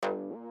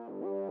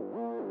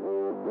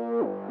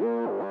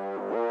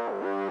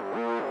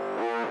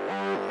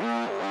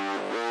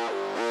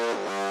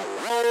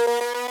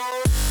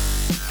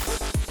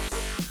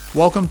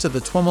Welcome to the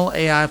TWIML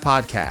AI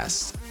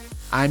Podcast.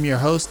 I'm your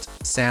host,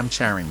 Sam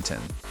Charrington.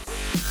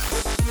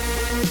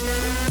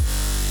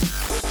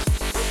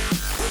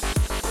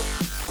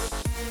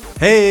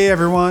 Hey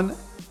everyone,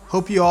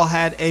 hope you all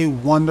had a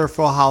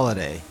wonderful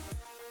holiday.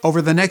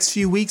 Over the next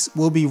few weeks,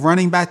 we'll be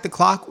running back the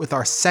clock with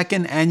our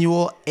second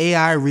annual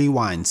AI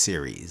Rewind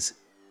series.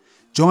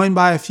 Joined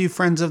by a few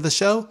friends of the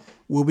show,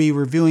 we'll be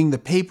reviewing the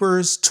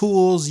papers,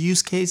 tools,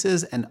 use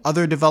cases, and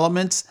other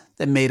developments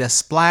that made a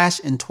splash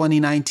in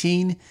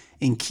 2019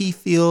 in key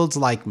fields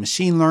like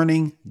machine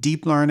learning,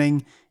 deep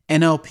learning,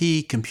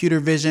 NLP, computer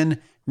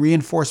vision,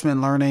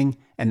 reinforcement learning,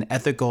 and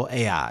ethical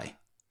AI.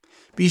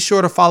 Be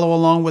sure to follow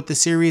along with the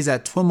series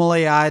at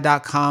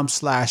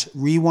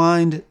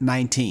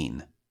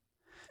twimlai.com/rewind19.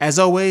 As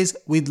always,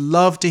 we'd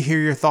love to hear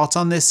your thoughts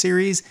on this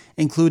series,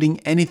 including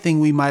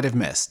anything we might have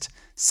missed.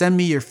 Send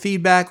me your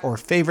feedback or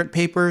favorite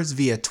papers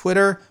via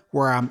Twitter,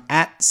 where I'm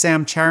at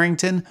Sam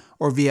Charrington,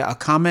 or via a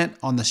comment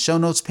on the show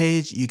notes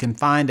page you can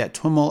find at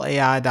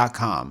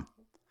twimlai.com.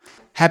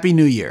 Happy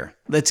New Year.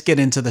 Let's get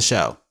into the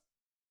show.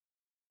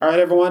 All right,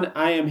 everyone.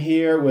 I am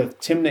here with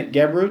Timnit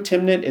Gebru.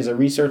 Timnit is a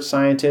research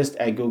scientist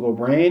at Google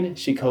Brain.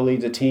 She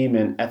co-leads a team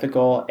in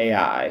ethical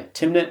AI.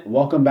 Timnit,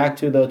 welcome back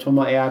to the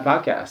TWIML AI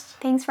podcast.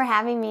 Thanks for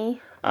having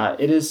me.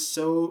 It is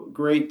so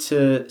great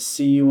to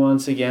see you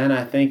once again.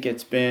 I think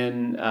it's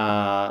been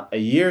a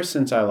year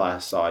since I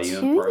last saw you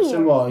in person.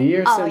 Years. Well, a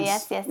year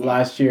since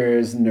last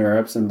year's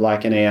NeurIPS and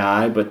Black and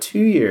AI, but 2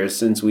 years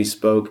since we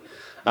spoke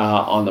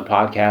on the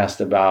podcast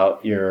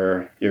about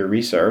your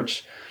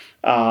research.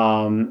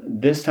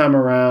 This time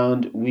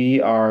around,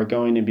 we are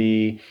going to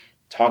be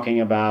talking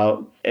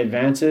about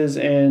advances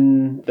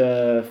in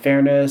the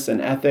fairness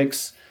and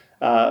ethics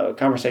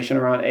conversation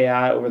around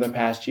AI over the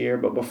past year.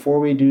 But before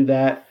we do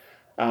that,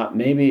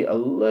 maybe a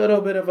little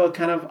bit of a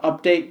kind of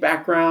update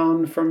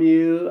background from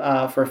you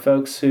for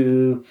folks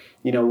who,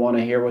 want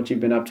to hear what you've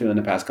been up to in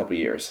the past couple of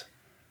years.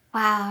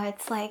 Wow,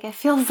 it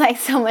feels like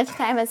so much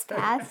time has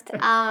passed.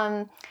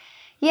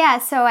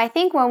 So I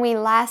think when we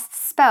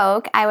last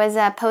spoke, I was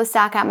a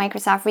postdoc at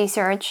Microsoft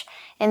Research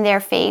in their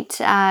FATE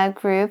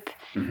group.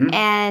 Mm-hmm.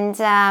 And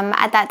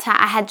at that time,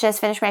 I had just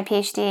finished my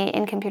PhD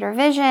in computer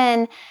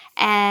vision,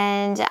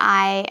 and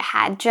I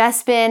had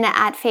just been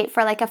at FATE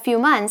for like a few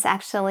months,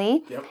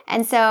 actually. Yep.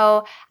 And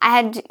so I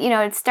had,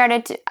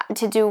 started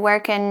to do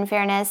work in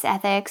fairness,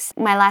 ethics,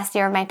 my last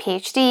year of my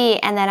PhD,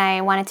 and then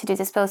I wanted to do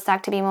this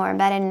postdoc to be more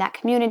embedded in that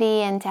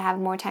community and to have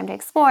more time to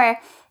explore.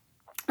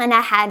 And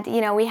I had,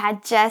 we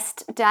had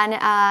just done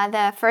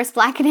the first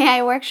Black and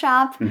AI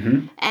workshop,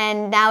 mm-hmm.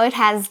 and now it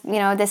has,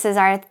 this is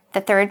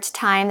the third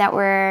time that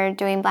we're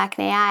doing Black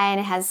and AI, and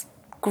it has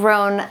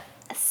grown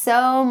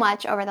so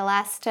much over the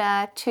last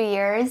 2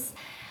 years.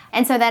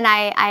 And so then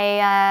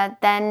I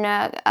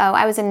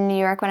was in New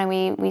York when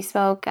we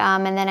spoke,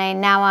 and then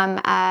I'm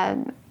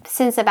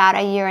since about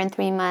a year and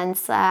 3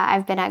 months,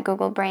 I've been at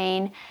Google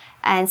Brain,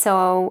 and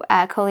so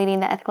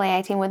co-leading the ethical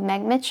AI team with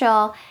Meg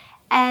Mitchell.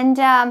 And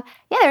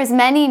there's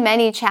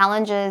many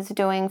challenges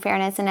doing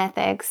fairness and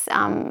ethics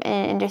in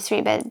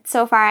industry, but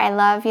so far I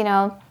love,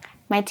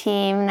 my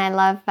team, and I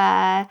love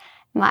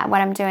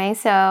what I'm doing.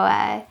 So,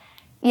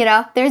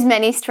 there's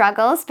many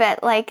struggles, but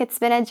it's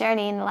been a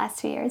journey in the last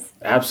 2 years.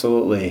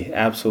 Absolutely.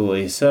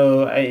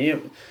 So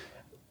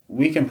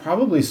we can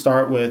probably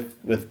start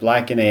with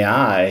Black and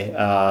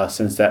AI,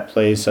 since that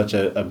plays such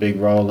a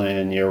big role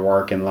in your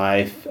work and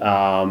life.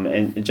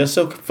 And just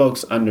so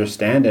folks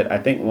understand it, I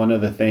think one of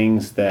the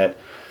things that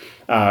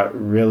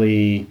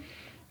really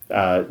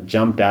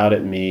jumped out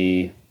at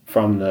me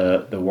from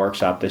the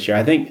workshop this year,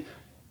 I think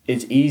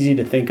it's easy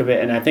to think of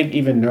it, and I think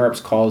even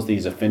NeurIPS calls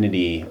these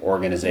affinity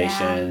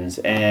organizations.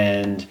 Yeah.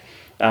 And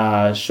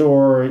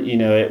sure,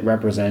 it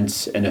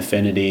represents an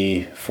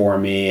affinity for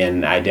me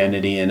and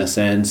identity in a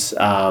sense.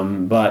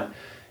 But,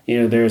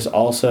 there's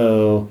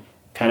also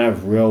kind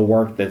of real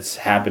work that's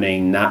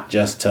happening, not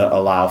just to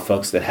allow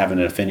folks that have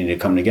an affinity to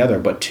come together,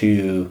 but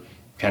to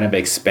kind of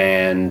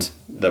expand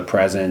the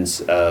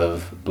presence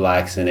of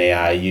Blacks in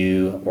AI.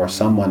 Or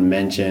someone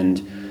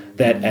mentioned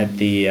that at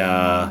the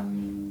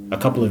a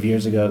couple of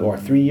years ago, or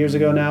 3 years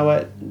ago now,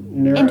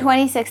 in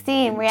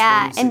 2016,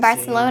 in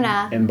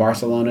Barcelona. In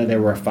Barcelona,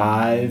 there were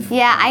 5.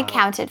 Yeah, I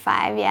counted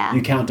 5, yeah.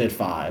 You counted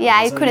 5. Yeah,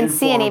 I couldn't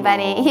see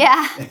anybody,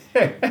 yeah.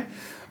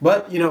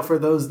 But, for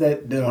those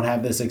that don't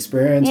have this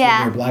experience,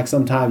 when you're Black,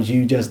 sometimes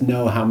you just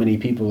know how many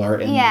people are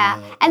in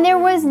and there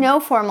was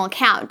no formal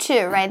count,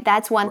 too, right?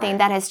 That's one thing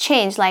that has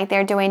changed.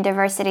 They're doing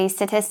diversity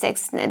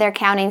statistics. They're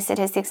counting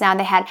statistics now.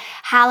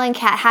 Hal &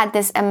 Cat had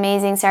this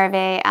amazing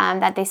survey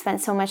that they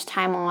spent so much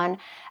time on.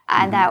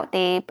 That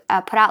they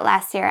put out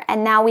last year.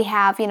 And now we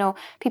have,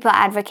 people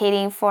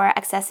advocating for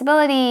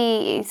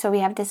accessibility. So we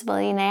have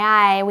disability in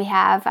AI. We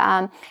have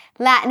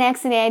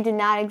Latinx in AI did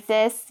not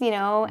exist.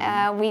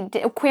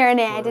 Queer in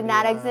AI did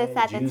not exist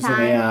at the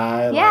time.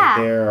 AI,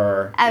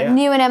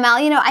 New in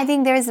ML. I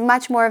think there's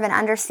much more of an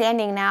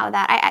understanding now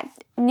that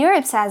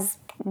NeurIPS has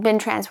been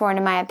transformed,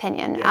 in my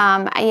opinion.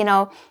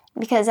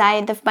 because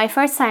my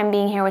first time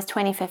being here was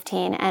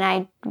 2015,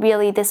 and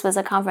this was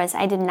a conference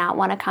I did not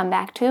want to come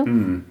back to,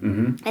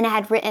 and I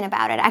had written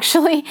about it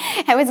actually.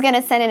 I was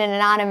gonna send it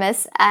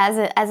anonymous as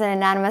an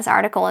anonymous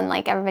article, and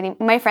like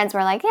my friends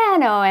were like, yeah,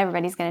 no,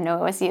 everybody's gonna know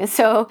it was you,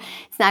 so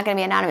it's not gonna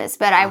be anonymous.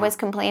 But I was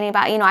complaining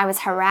about, I was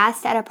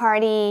harassed at a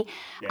party.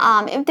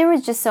 Yeah. There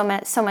was just so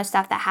much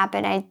stuff that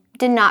happened. I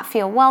did not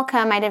feel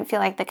welcome. I didn't feel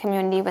like the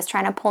community was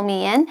trying to pull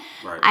me in.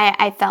 Right.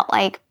 I felt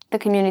like the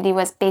community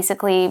was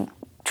basically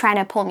trying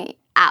to push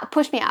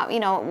me out.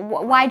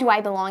 Why do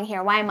I belong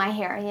here? Why am I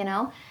here?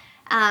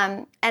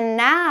 And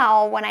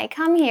now when I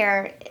come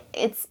here,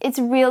 it's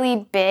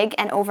really big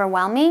and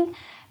overwhelming.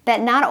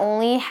 But not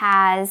only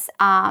has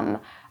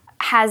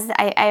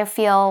I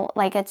feel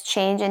like it's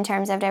changed in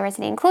terms of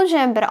diversity and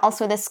inclusion, but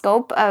also the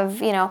scope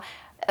of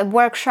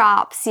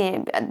workshops.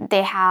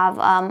 They have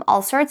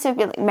all sorts of,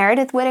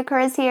 Meredith Whittaker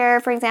is here,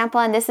 for example,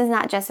 and this is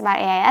not just about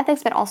AI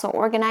ethics, but also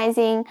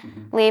organizing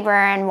labor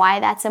and why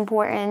that's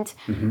important.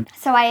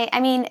 So I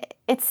mean,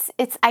 it's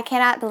I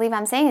cannot believe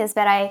I'm saying this,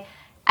 but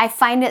I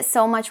find it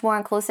so much more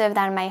inclusive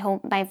than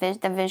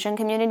the Vision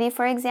community,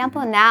 for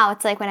example. Now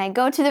it's like when I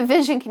go to the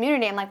Vision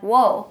community, I'm like,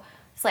 whoa.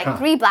 It's like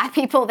 3 Black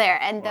people there,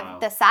 and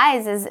the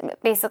size is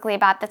basically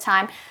about the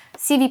time.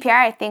 CVPR,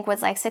 I think,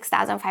 was like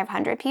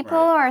 6,500 people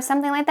or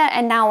something like that.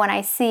 And now when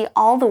I see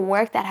all the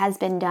work that has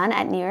been done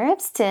at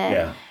NeurIPS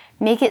to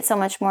make it so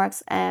much more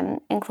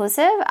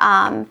inclusive,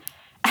 I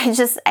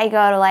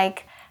go to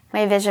like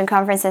my Vision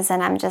conferences,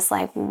 and I'm just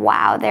like,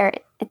 wow,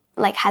 it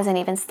like hasn't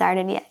even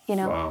started yet,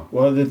 Wow.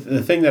 Well,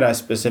 the thing that I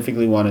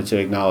specifically wanted to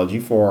acknowledge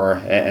you for,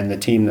 and the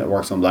team that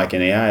works on Black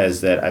in AI,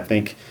 is that I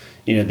think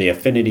the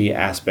affinity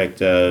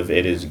aspect of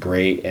it is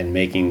great, and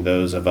making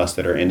those of us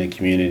that are in the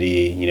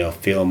community,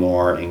 feel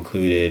more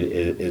included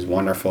is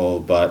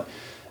wonderful. But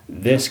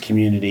this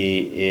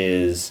community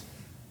is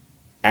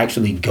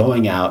actually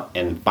going out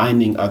and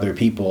finding other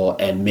people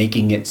and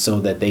making it so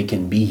that they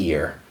can be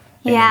here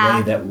in a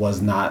way that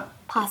was not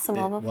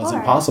possible before.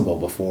 Wasn't possible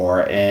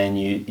before. And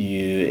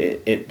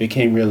it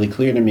became really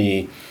clear to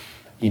me,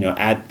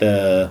 at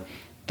the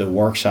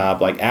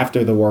workshop, like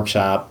after the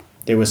workshop,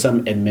 there was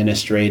some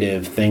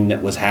administrative thing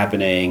that was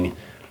happening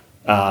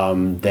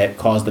that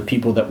caused the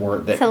people that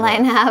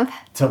line up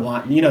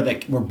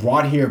that were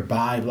brought here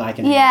by Black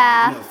and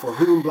AI, for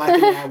whom Black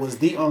and AI was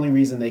the only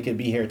reason they could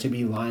be here, to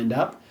be lined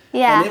up.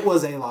 Yeah. And it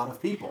was a lot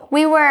of people.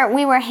 We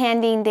were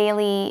handing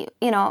daily,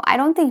 I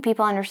don't think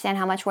people understand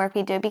how much work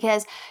we do,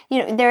 because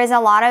there is a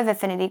lot of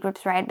affinity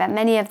groups, right? But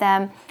many of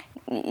them,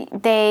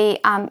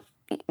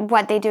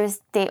 what they do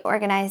is they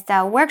organize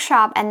the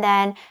workshop, and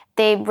then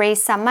they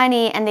raise some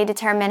money, and they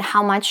determine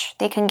how much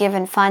they can give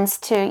in funds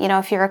to,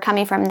 if you're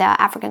coming from the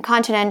African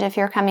continent, if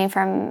you're coming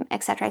from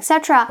et cetera, et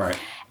cetera. Right.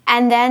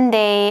 And then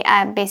they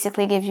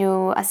basically give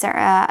you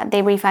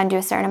they refund you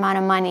a certain amount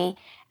of money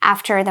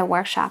after the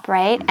workshop,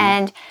 right? Mm-hmm.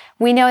 And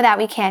we know that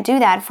we can't do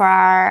that for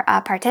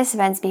our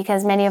participants,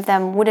 because many of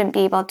them wouldn't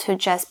be able to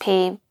just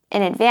pay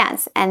in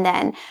advance and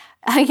then,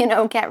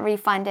 get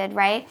refunded,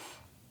 right?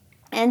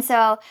 And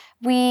so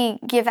we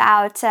give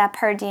out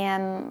per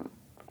diem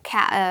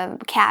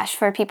cash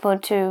for people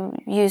to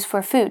use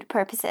for food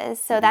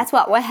purposes. So that's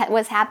what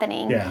was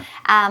happening. Yeah.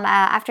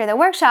 After the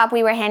workshop,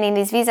 we were handing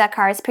these Visa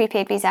cards,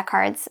 prepaid Visa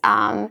cards,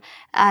 so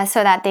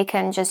that they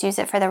can just use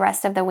it for the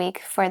rest of the week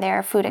for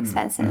their food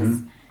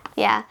expenses. Mm-hmm.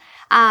 Yeah.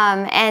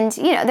 And,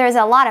 there's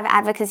a lot of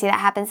advocacy that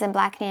happens in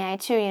Black in AI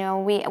too.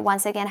 We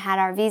once again had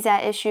our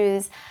visa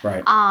issues.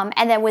 Right.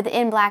 And then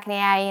within Black in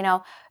AI,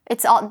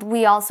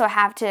 we also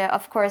have to,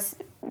 of course,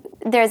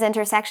 there's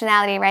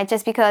intersectionality, right?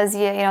 Just because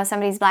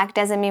somebody's Black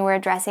doesn't mean we're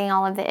addressing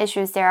all of the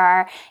issues. There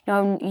are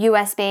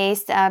U.S.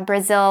 based,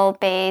 Brazil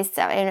based,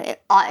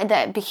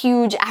 the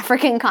huge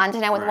African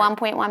continent with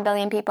 1.1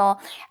 billion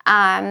people,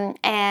 and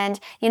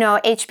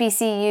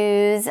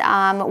HBCUs.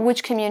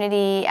 Which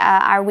community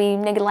are we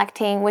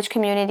neglecting? Which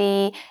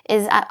community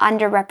is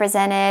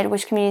underrepresented?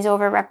 Which community is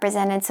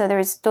overrepresented? So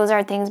those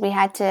are things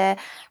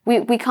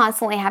we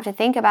constantly have to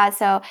think about.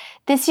 So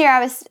this year I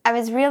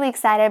was really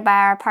excited by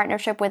our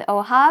partnership with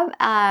OHUB.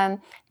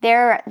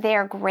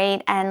 They're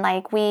great, and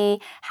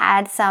we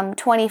had some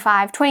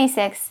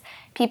 26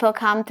 people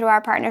come through our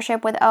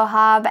partnership with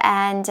OHUB,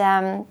 and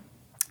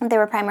they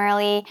were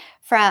primarily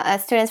from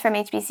students from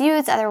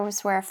HBCUs.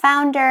 Others were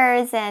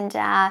founders, and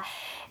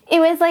it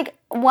was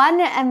one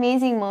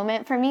amazing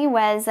moment for me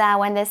was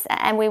when this,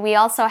 and we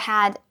also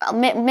had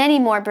many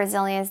more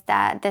Brazilians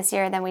this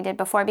year than we did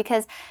before,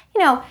 because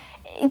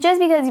just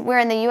because we're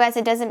in the U.S.,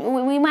 it doesn't.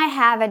 We might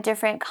have a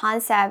different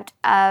concept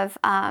of.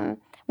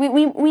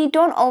 We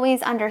don't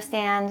always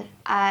understand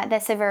the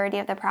severity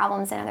of the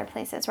problems in other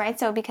places, right?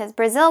 So because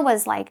Brazil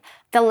was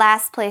the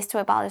last place to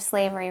abolish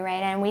slavery,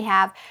 right? And we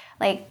have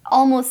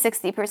almost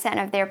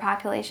 60% of their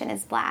population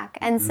is Black,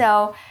 and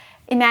so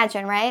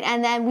imagine, right?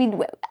 And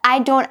then I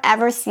don't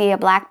ever see a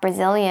Black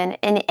Brazilian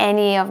in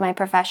any of my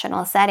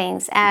professional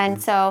settings,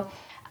 and so.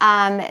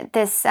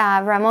 this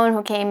Ramon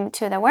who came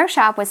to the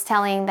workshop was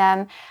telling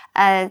them,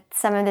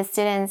 some of the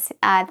students,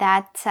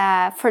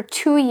 that for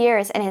 2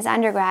 years in his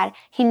undergrad,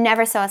 he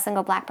never saw a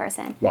single Black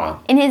person.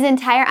 Wow. In his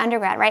entire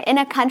undergrad, right? In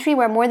a country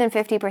where more than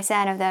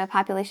 50% of the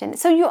population.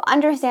 So you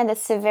understand the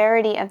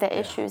severity of the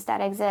issues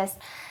that exist.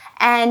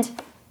 And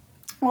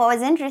what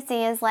was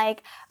interesting is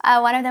like,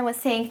 one of them was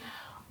saying,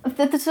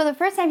 so the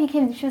first time he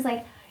came, she was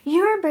like,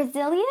 "You're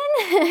Brazilian?"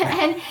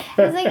 And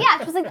he was like, "Yeah."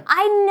 She was like,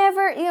 "I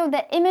never,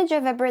 the image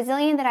of a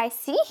Brazilian that I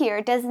see here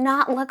does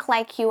not look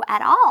like you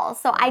at all.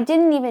 So I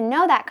didn't even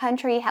know that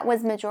country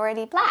was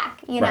majority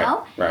Black,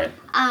 know?" Right.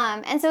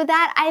 And so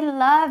that, I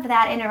love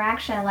that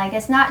interaction. Like,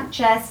 it's not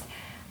just,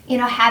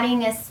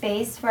 having a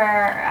space for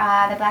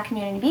the Black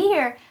community to be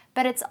here,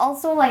 but it's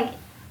also like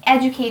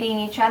educating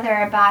each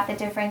other about the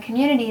different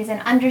communities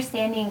and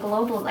understanding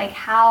globally, like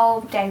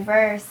how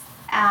diverse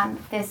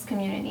this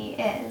community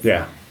is.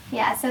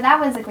 Yeah, so that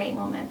was a great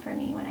moment for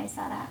me when I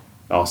saw that.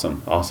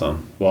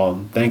 Awesome.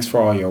 Well, thanks for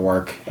all your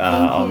work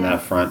on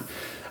that front.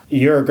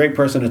 You're a great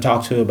person to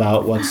talk to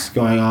about what's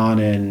going on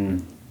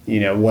in,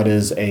 what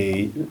is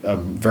a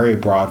very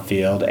broad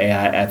field,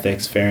 AI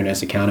ethics,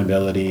 fairness,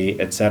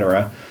 accountability,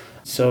 etc.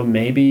 So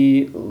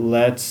maybe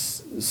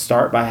let's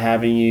start by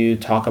having you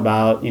talk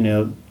about,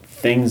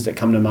 things that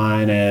come to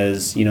mind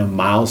as,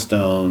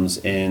 milestones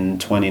in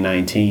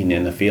 2019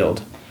 in the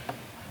field.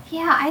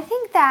 Yeah, I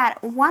think that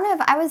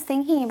I was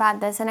thinking about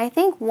this, and I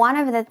think one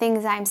of the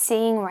things I'm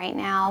seeing right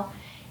now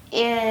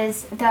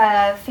is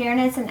the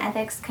fairness and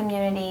ethics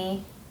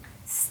community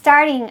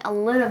starting a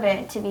little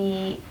bit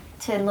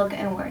to look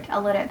inward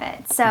a little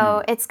bit.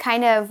 So it's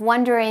kind of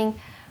wondering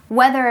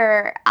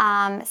whether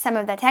some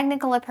of the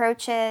technical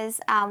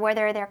approaches,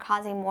 whether they're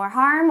causing more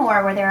harm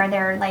or whether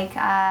they're like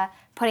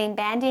putting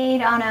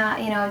Band-Aid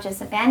on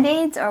just a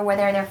Band-Aids, or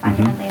whether they're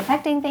fundamentally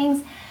affecting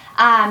things.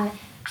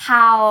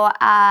 How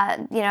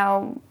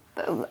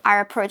our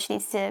approach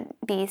needs to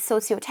be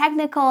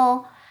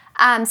socio-technical.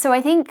 So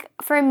I think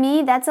for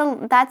me, that's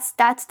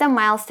the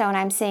milestone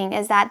I'm seeing,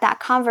 is that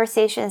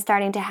conversation is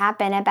starting to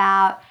happen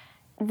about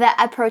the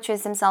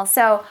approaches themselves.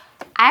 So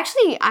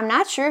I'm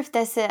not sure if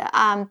this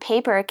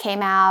paper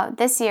came out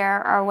this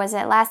year or was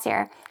it last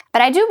year,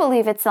 but I do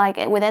believe it's like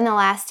within the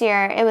last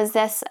year. It was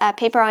this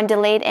paper on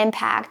delayed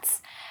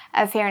impacts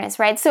of fairness,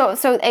 right? So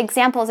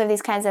examples of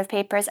these kinds of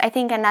papers. I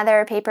think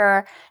another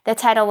paper, the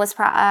title was,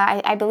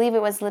 I believe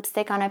it was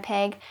Lipstick on a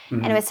Pig,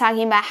 and it was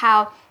talking about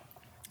how,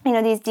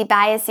 these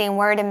debiasing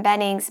word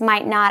embeddings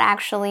might not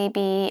actually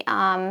be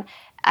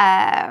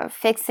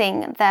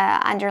fixing the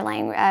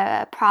underlying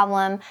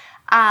problem.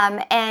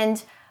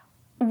 And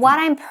what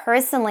I'm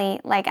personally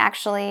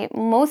actually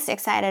most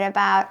excited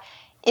about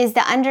is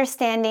the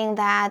understanding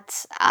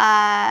that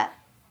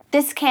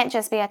this can't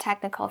just be a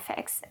technical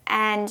fix,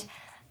 and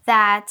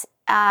that,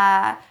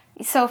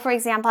 so for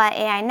example, at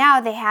AI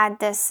Now, they had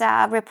this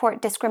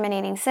report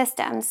discriminating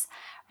systems,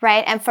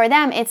 right? And for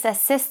them, it's a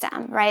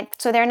system, right?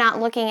 So they're not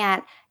looking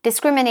at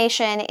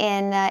discrimination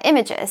in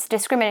images,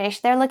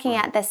 they're looking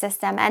at the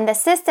system. And the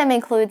system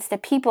includes the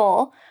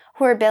people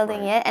who are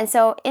building it. And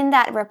so in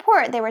that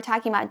report, they were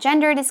talking about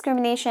gender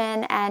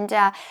discrimination, and,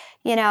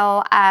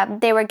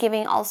 they were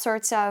giving all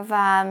sorts of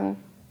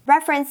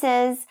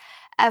references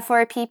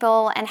for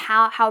people, and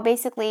how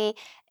basically,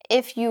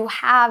 if you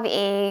have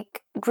a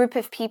group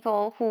of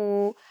people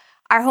who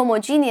are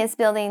homogeneous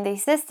building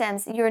these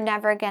systems, you're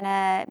never going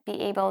to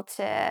be able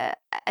to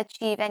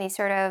achieve any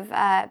sort of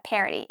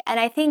parity. And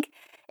I think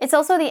it's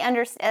also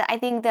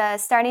the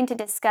starting to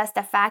discuss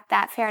the fact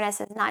that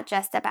fairness is not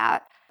just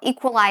about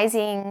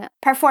equalizing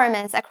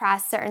performance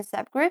across certain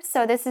subgroups.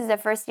 So this is the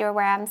first year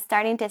where I'm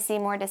starting to see a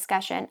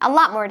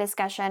lot more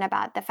discussion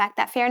about the fact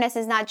that fairness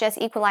is not just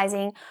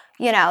equalizing,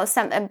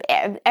 some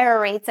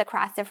error rates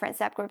across different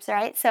subgroups,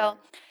 right? So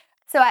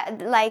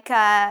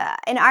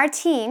in our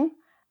team,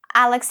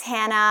 Alex,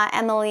 Hannah,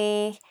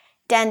 Emily,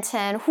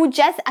 Denton,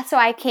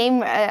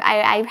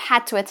 I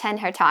had to attend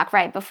her talk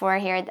right before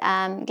here,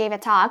 gave a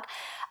talk,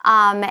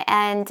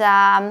 and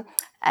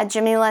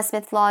Jamila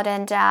Smith-Lord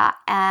and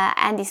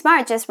Andy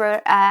Smart just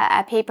wrote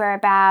a paper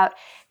about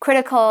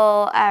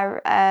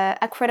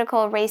a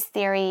critical race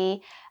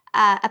theory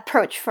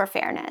approach for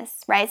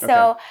fairness, right?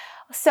 Okay.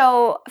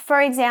 So for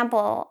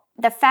example,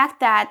 the fact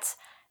that,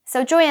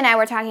 so Joy and I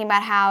were talking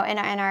about how in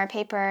our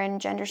paper in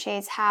Gender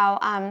Shades,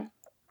 how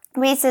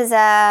race is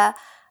a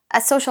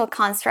social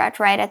construct,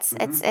 right? It's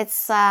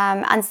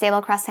unstable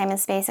across time and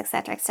space, et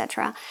cetera, et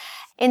cetera.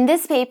 In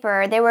this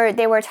paper, they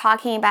were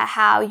talking about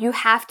how you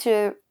have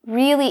to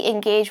really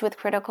engage with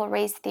critical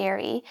race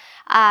theory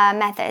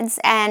methods,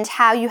 and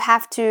how you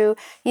have to,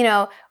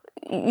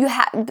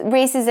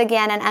 race is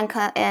again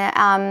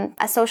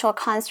a social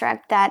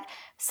construct that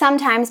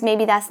sometimes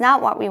maybe that's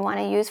not what we want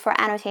to use for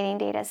annotating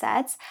data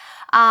sets.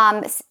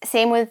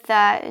 Same with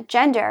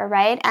gender,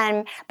 right?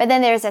 But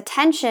then there's a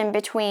tension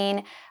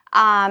between,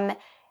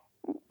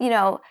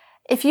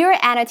 if you're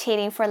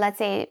annotating for, let's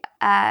say,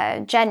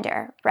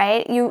 gender,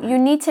 right? You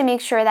need to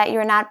make sure that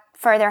you're not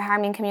further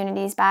harming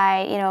communities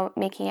by,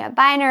 making it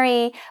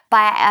binary,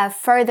 by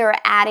further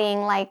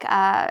adding like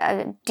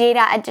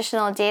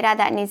additional data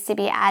that needs to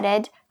be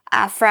added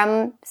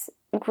from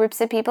groups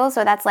of people.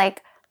 So that's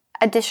like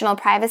additional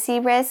privacy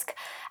risk.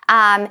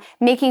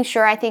 Making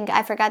sure, I think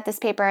I forgot this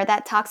paper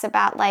that talks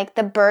about like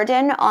the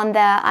burden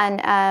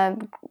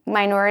on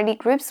minority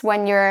groups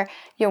when you're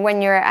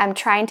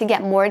trying to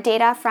get more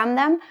data from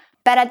them.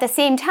 But at the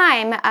same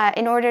time,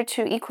 in order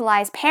to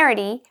equalize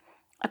parity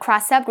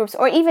across subgroups,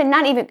 or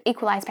not even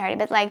equalize parity,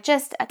 but like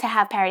just to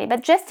have parity,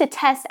 but just to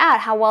test out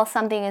how well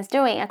something is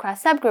doing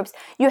across subgroups,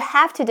 you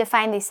have to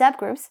define these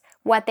subgroups,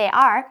 what they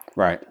are,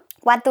 right,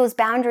 what those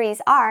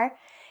boundaries are,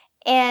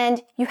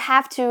 and you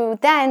have to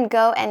then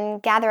go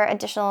and gather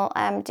additional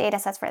data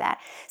sets for that.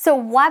 So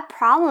what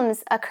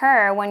problems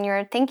occur when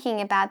you're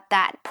thinking about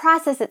that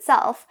process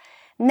itself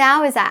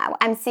now is that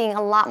I'm seeing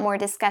a lot more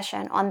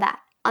discussion on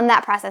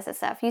that process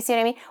itself. You see what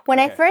I mean? When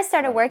I first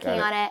started working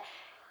on it,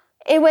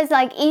 it was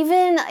like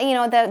even,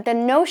 the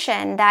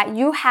notion that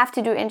you have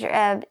to do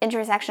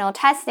intersectional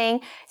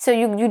testing, so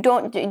you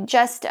don't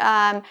just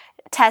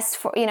test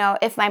for,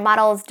 if my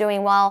model is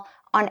doing well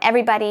on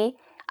everybody.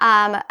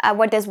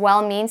 What does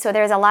well mean? So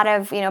there's a lot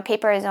of,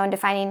 papers on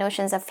defining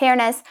notions of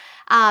fairness.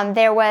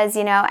 There was,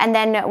 and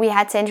then we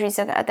had to introduce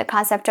the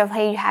concept of,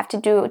 hey, you have to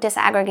do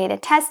disaggregated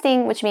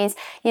testing, which means,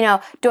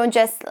 don't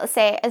just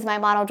say, is my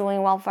model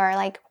doing well for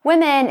like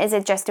women? Is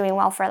it just doing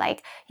well for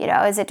like,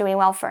 is it doing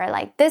well for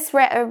like this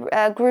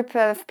group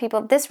of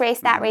people, this race,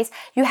 that race?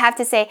 You have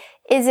to say,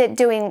 is it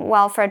doing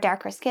well for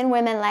darker skinned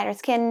women, lighter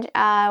skinned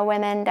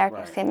women,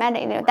 darker skinned men?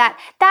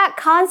 That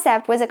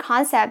concept was a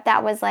concept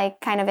that was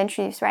like kind of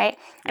introduced, right?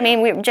 I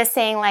mean, we're just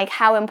saying like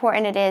how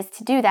important it is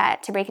to do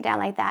that, to break it down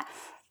like that.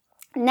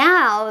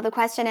 Now, the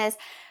question is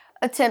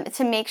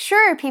to make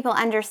sure people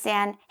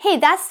understand, hey,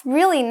 that's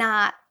really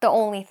not the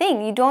only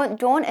thing. You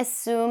don't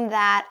assume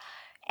that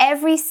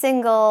every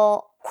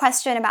single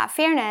question about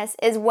fairness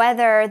is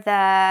whether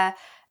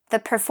the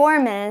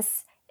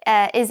performance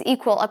is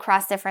equal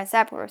across different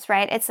subgroups,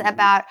 right? It's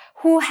about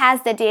who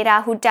has the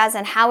data, who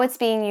doesn't, how it's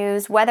being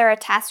used, whether a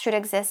task should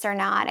exist or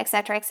not, et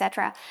cetera, et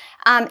cetera.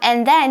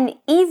 And then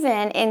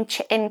even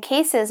in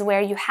cases where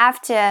you have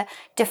to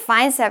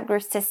define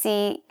subgroups to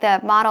see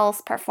the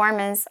model's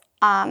performance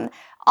on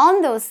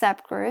those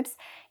subgroups,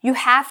 you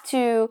have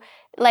to,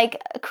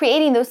 like,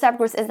 creating those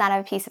subgroups is not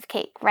a piece of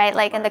cake, right?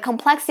 Like, and the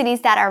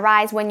complexities that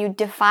arise when you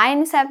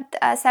define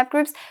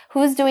subgroups,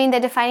 who's doing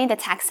the defining, the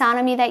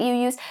taxonomy that you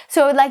use.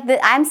 So, like,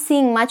 I'm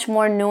seeing much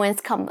more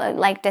nuanced,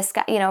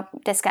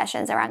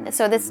 discussions around this.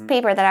 So, this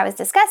paper that I was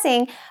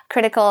discussing,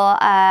 critical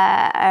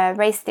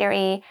race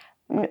theory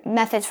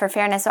methods for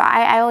fairness. So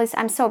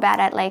I'm so bad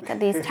at like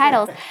these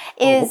titles.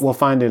 We'll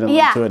find it and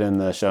link to it in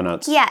the show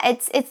notes. Yeah,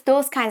 it's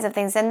those kinds of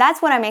things, and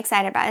that's what I'm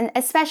excited about, and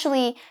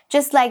especially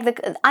just like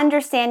the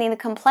understanding the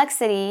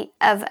complexity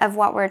of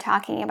what we're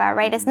talking about,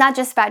 right? It's not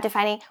just about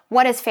defining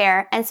what is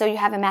fair, and so you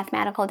have a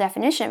mathematical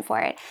definition for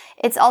it.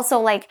 It's also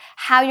like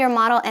how your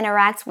model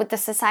interacts with the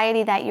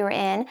society that you're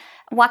in,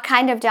 what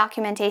kind of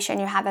documentation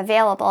you have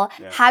available,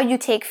 how you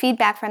take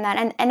feedback from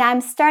that, and I'm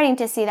starting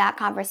to see that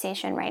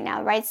conversation right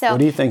now, right? So, what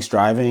do you think's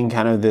driving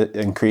kind of the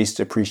increased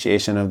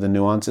appreciation of the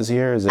nuances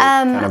here? Is it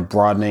kind of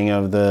broadening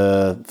of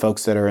the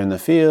folks that are in the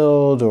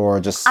field, or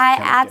just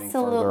getting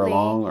further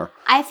along? Or?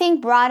 I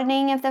think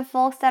broadening of the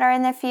folks that are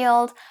in the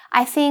field.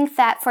 I think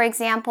that, for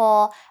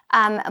example,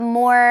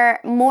 more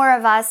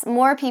of us,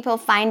 more people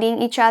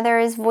finding each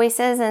other's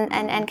voices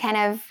and kind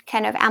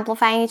of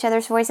amplifying each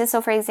other's voices.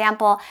 So, for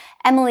example,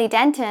 Emily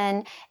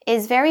Denton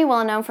is very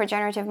well known for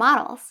generative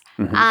models.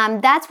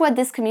 That's what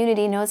this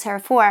community knows her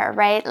for,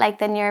 right? Like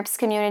the NeurIPS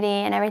community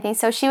and everything.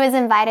 So she was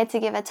invited to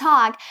give a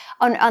talk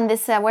on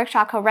this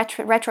workshop called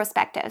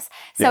Retrospectives.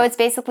 So it's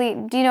basically,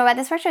 do you know about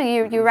this workshop?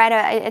 You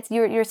write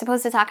you're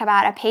supposed to talk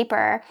about a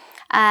paper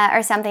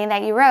or something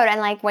that you wrote,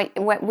 and like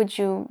what would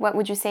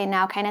you say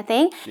now, kind of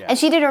thing. And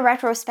she did a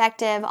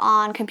retrospective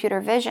on computer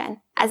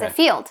vision as a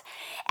field.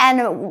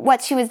 And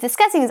what she was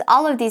discussing is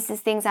all of these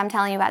things I'm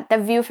telling you about, the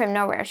view from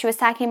nowhere. She was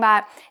talking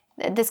about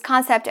this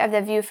concept of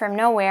the view from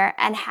nowhere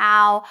and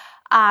how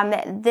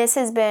this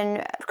has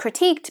been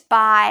critiqued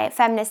by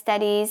feminist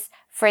studies,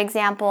 for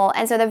example.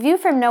 And so the view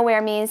from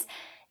nowhere means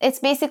it's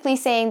basically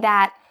saying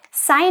that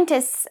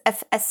scientists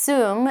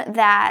assume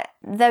that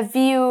the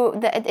view,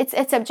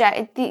 it's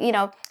objective,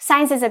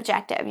 science is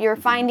objective. You're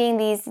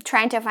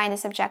trying to find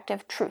this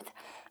objective truth.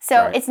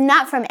 So it's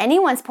not from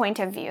anyone's point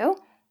of view.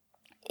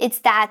 It's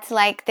that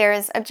like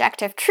there's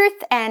objective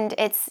truth and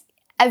it's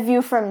a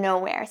view from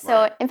nowhere.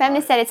 So in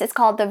feminist studies, it's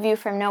called the view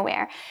from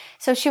nowhere.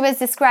 So she was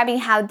describing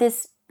how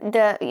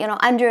the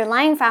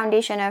underlying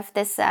foundation of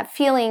this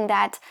feeling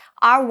that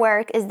our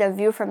work is the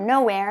view from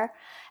nowhere,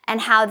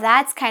 and how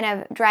that's kind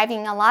of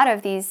driving a lot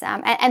of these,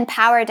 and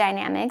power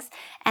dynamics,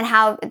 and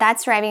how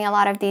that's driving a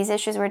lot of these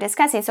issues we're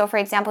discussing. So, for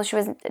example, she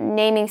was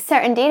naming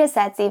certain data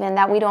sets even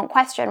that we don't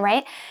question,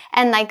 right?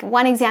 And like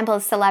one example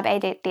is Celeb A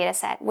data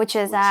set, which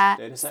is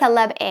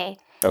Celeb A.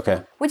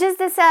 Okay. Which is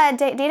this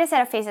data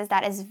set of faces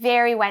that is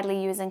very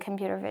widely used in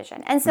computer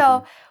vision. And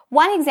so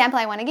one example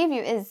I want to give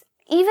you is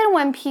even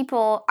when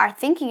people are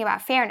thinking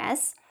about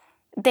fairness,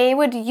 they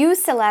would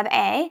use Celeb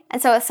A.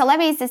 And so Celeb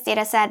A is this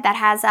data set that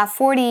has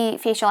 40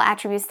 facial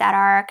attributes that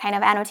are kind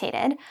of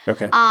annotated.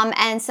 Okay.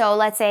 And so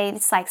let's say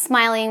it's like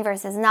smiling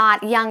versus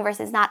not, young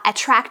versus not,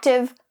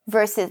 attractive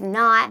versus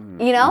not,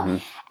 you know? Mm-hmm.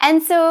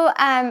 And so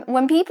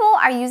when people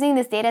are using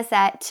this data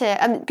set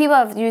people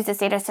have used this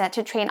data set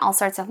to train all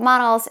sorts of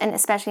models, and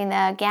especially in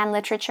the GAN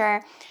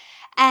literature.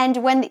 And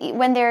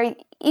when they're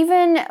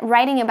even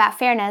writing about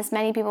fairness,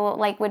 many people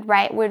like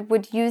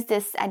would use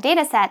this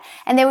data set,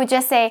 and they would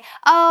just say,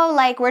 oh,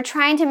 like we're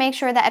trying to make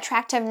sure that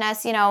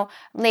attractiveness,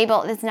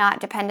 label is not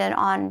dependent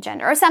on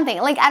gender or something.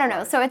 Like, I don't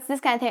know. So it's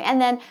this kind of thing.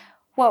 And then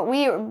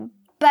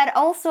but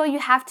also you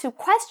have to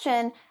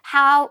question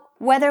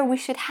whether we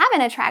should have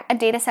a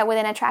data set with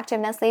an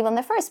attractiveness label in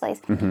the first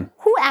place. Mm-hmm.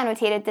 Who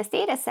annotated this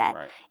data set?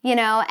 Right.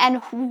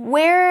 And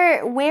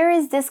where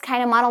is this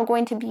kind of model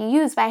going to be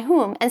used by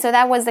whom? And so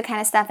that was the kind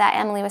of stuff that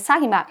Emily was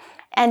talking about.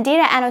 And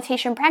data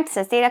annotation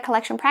practices, data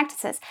collection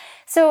practices.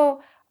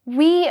 So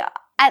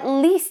at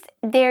least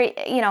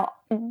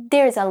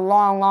there's a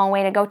long, long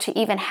way to go to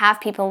even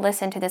have people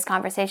listen to this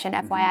conversation,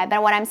 FYI.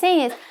 But what I'm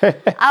saying is,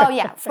 oh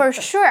yeah, for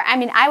sure. I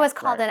mean, I was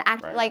called an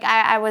actor, right. Like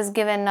I was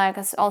given like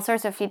all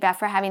sorts of feedback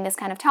for having this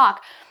kind of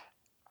talk.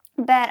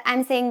 But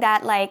I'm saying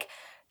that like,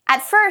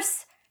 at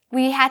first,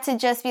 we had to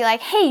just be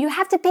like, hey, you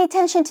have to pay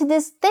attention to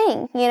this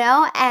thing,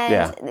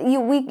 and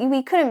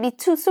we couldn't be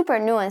too super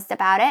nuanced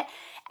about it.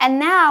 And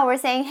now we're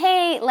saying,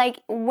 hey, like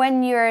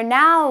when you're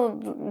now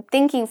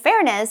thinking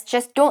fairness,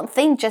 just don't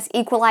think just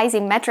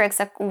equalizing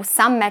metrics,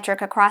 some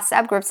metric across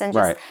subgroups and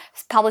just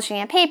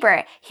publishing a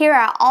paper. Here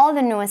are all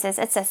the nuances.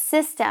 It's a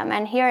system,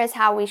 and here is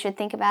how we should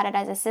think about it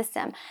as a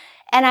system.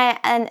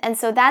 And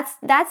so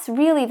that's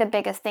really the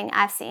biggest thing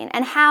I've seen.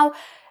 And how,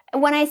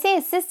 when I say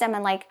a system,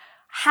 and like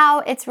how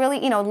it's really,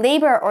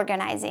 labor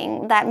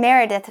organizing that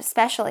Meredith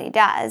especially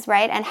does,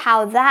 right? And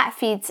how that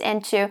feeds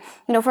into,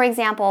 for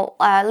example,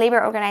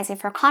 labor organizing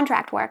for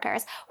contract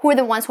workers, who are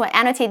the ones who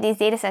annotate these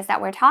data sets that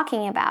we're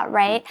talking about,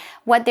 right?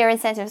 What their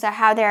incentives are,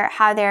 how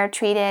they're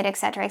treated, et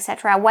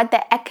cetera, what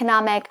the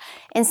economic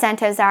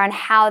incentives are, and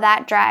how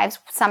that drives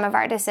some of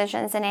our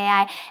decisions in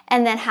AI,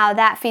 and then how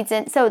that feeds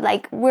in. So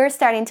like we're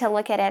starting to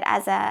look at it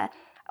as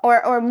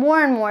or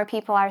more and more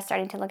people are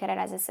starting to look at it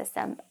as a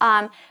system.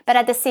 But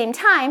at the same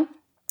time,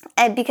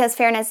 and because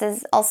fairness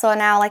is also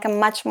now like a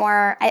much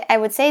more, I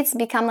would say it's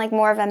become like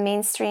more of a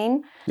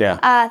mainstream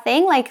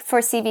thing. Like for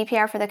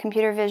CVPR, for the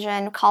computer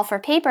vision call for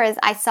papers,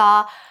 I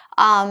saw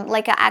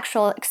like an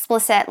actual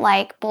explicit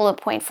like bullet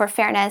point for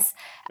fairness,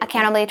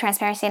 accountability,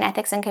 transparency, and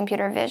ethics in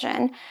computer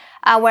vision.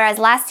 Whereas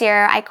last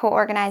year, I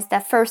co-organized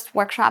the first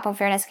workshop on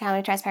fairness,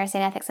 accountability, transparency,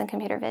 and ethics in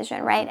computer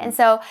vision, right? And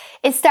so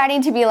it's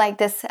starting to be like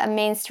this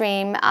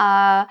mainstream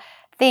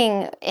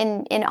thing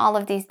in all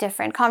of these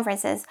different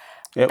conferences.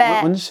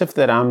 Yeah, one shift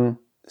that I'm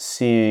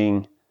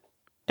seeing,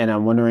 and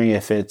I'm wondering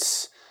if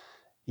it's,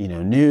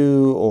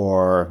 new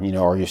or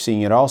you're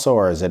seeing it also,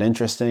 or is it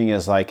interesting,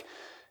 is like,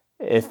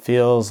 it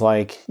feels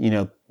like,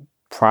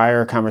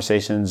 prior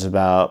conversations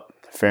about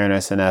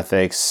fairness and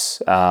ethics,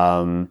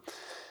 or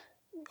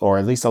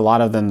at least a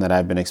lot of them that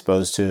I've been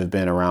exposed to have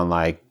been around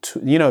like,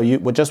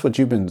 just what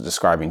you've been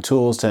describing,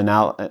 tools to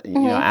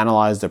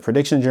analyze the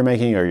predictions you're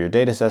making or your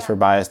data sets for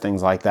bias,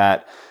 things like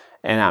that.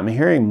 And I'm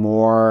hearing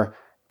more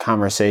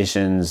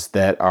conversations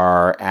that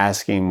are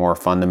asking more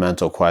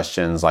fundamental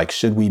questions, like,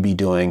 should we be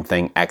doing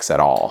thing X at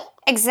all?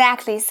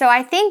 Exactly. So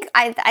I think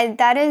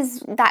that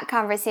is that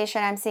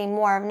conversation I'm seeing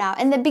more of now.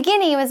 In the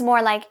beginning, it was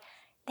more like,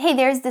 hey,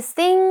 there's this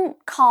thing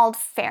called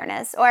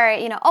fairness, or,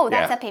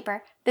 that's a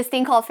paper. This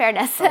thing called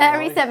fairness,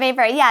 recent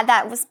paper. Yeah,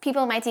 that was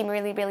people in my team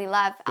really, really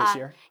love. This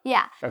year?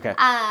 Yeah. Okay.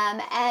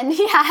 And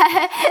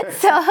yeah,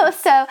 so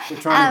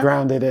we're trying to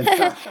ground it in.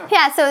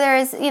 Yeah, so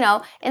there's,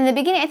 in the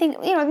beginning, I think,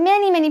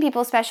 many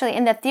people, especially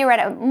in the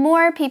theoretical,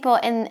 more people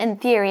in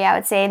theory, I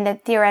would say, in the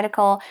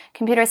theoretical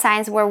computer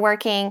science, were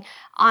working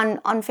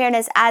on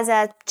fairness as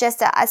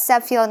just a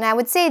subfield. And I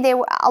would say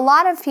a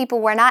lot of people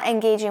were not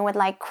engaging with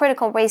like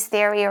critical race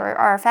theory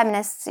or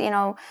feminist,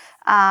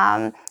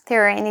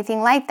 theory or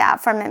anything like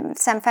that, from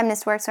some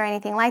feminist works or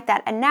anything like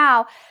that. And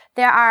now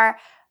there are,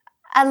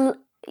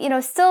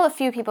 still a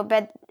few people,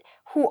 but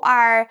who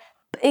are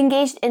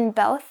engaged in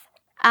both,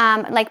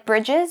 like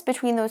bridges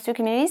between those two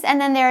communities. And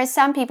then there are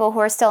some people who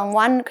are still in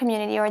one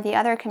community or the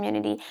other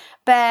community.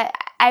 But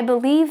I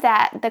believe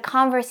that the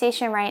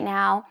conversation right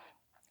now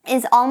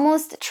is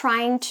almost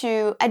trying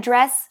to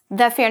address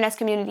the fairness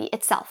community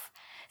itself.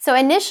 So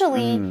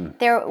initially,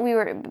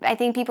 I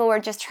think people were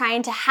just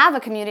trying to have a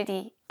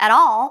community at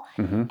all.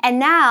 Mm-hmm. And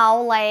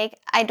now,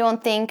 I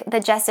don't think the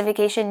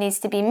justification needs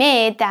to be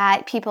made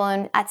that people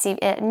in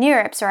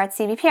NeurIPS or at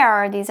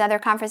CVPR or these other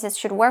conferences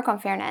should work on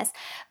fairness.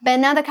 But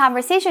now the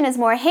conversation is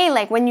more,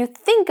 hey, when you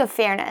think of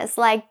fairness,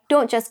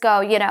 don't just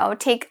go,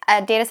 take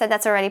a data set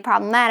that's already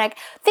problematic.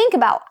 Think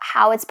about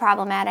how it's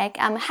problematic.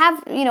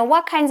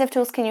 What kinds of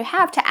tools can you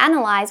have to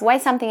analyze why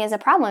something is a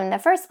problem in the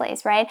first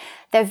place, right?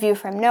 The view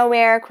from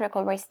nowhere,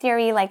 critical race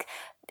theory,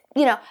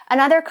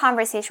 another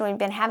conversation we've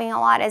been having a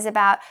lot is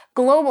about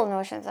global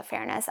notions of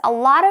fairness. A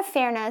lot of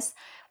fairness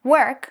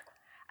work,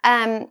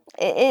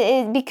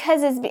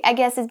 because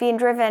it's being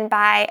driven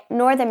by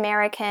North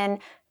American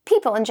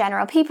people in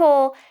general,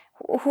 people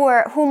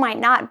who might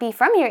not be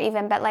from here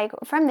even, but like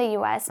from the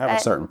U.S. Have a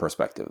certain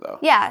perspective though.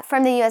 Yeah,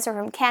 from the U.S. or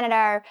from Canada,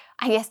 or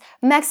I guess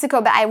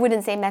Mexico, but I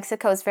wouldn't say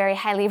Mexico is very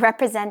highly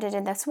represented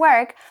in this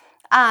work.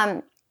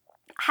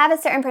 Have a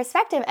certain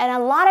perspective, and a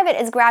lot of it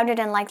is grounded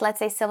in, like, let's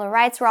say civil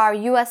rights law or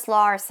U.S.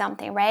 law or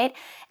something, right?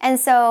 And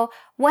so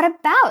what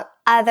about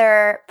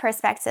other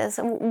perspectives?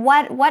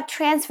 What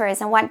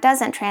transfers and what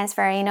doesn't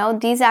transfer?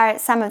 These are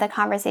some of the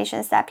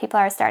conversations that people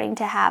are starting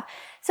to have.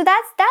 So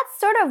that's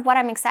sort of what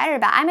I'm excited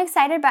about. I'm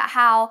excited about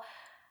how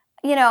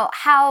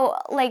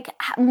like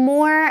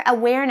more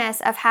awareness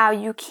of how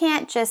you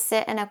can't just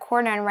sit in a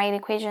corner and write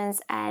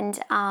equations and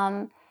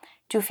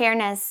do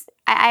fairness.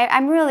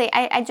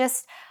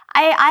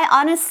 I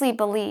honestly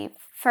believe,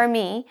 for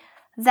me,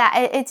 that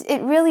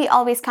it really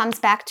always comes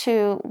back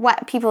to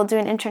what people do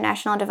in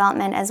international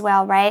development as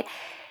well, right?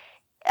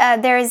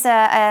 There's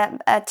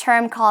a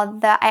term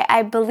called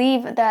I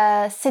believe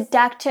the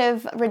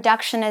seductive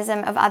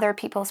reductionism of other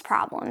people's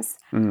problems,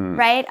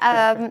 right?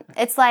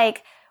 It's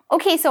like,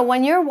 okay, so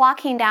when you're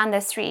walking down the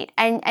street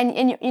and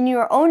in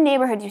your own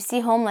neighborhood you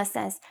see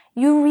homelessness,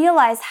 you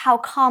realize how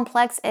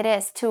complex it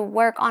is to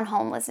work on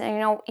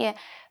homelessness,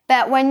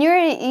 But when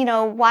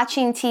you're,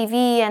 watching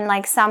TV and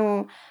like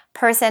some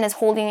person is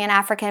holding an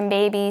African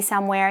baby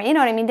somewhere, you know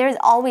what I mean? There's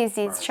always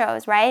these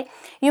shows, right?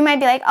 You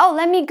might be like, oh,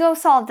 let me go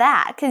solve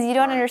that, because you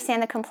don't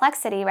understand the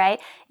complexity, right?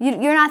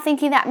 You're not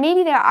thinking that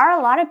maybe there are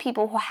a lot of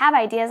people who have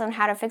ideas on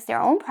how to fix their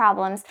own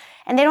problems,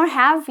 and they don't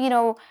have,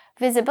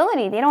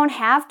 visibility. They don't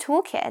have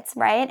toolkits,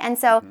 right? And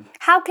so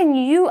how can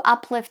you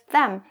uplift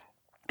them?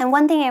 And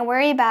one thing I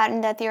worry about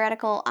in the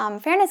theoretical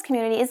fairness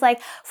community is,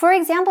 like, for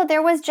example,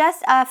 there was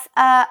just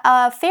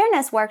a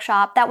fairness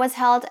workshop that was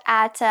held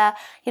at,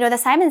 the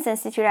Simons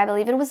Institute, I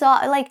believe. It was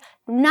all, like,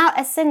 not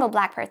a single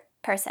Black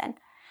person.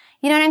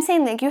 You know what I'm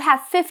saying? Like, you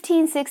have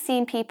 15,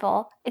 16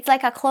 people. It's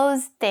like a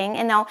closed thing,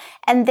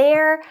 and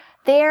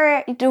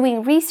they're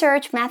doing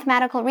research,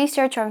 mathematical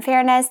research on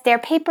fairness. Their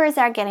papers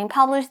are getting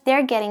published.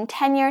 They're getting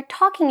tenure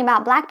talking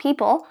about Black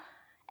people.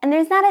 And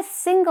there's not a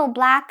single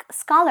Black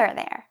scholar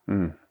there.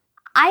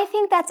 I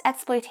think that's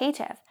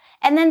exploitative.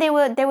 And then they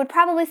would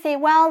probably say,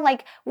 well,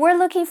 like, we're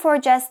looking for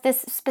just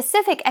this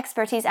specific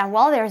expertise, and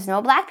well, there's no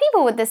Black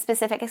people with this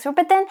specific expertise.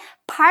 But then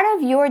part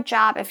of your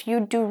job, if you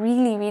do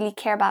really, really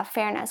care about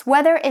fairness,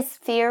 whether it's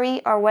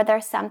theory or whether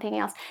it's something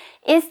else,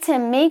 is to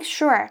make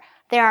sure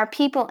there are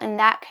people in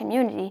that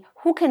community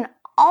who can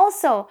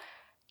also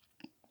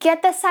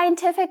get the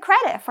scientific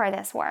credit for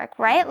this work,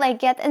 right?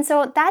 And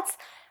so that's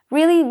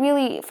really,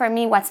 really, for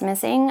me, what's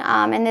missing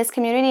in this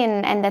community,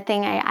 and the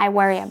thing I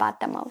worry about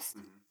the most.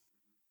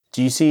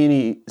 Do you see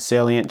any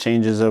salient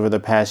changes over the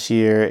past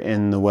year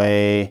in the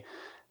way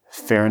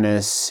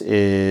fairness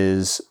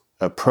is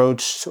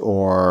approached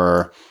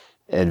or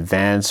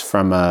advanced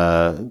from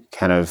a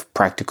kind of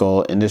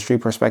practical industry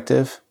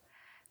perspective?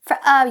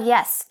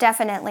 Yes,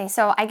 definitely.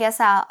 So I guess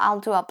I'll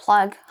do a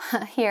plug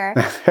here.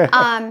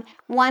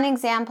 One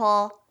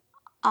example.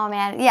 Oh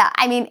man, yeah.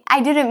 I mean,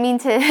 I didn't mean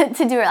to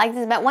do it like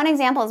this, but one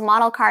example is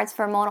model cards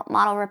for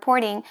model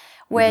reporting,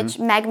 which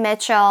Meg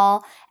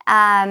Mitchell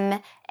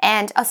and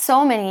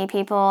so many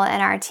people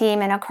in our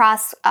team and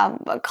across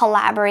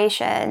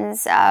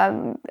collaborations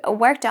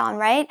worked on,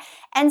 right?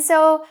 And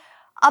so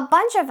a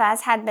bunch of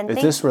us had been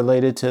thinking... Is this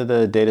related to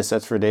the data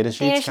sets for data sheets?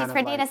 Data sheets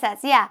for data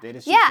sets, yeah.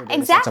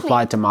 Exactly. Sets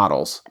applied to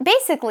models.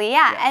 Basically,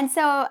 yeah. And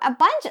so a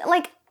bunch,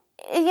 like...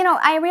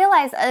 I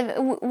realized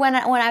when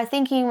I was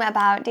thinking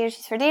about data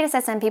sheets for data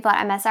sets and people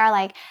at MSR,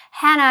 like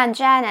Hannah and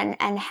Jen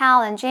and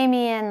Hal and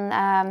Jamie and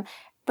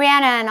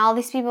Brianna and all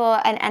these people,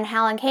 and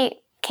Hal and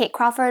Kate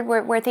Crawford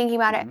were thinking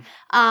about it.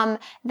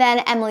 Then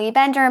Emily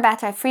Bender and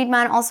Bata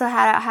Friedman also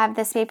have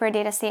this paper,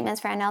 Data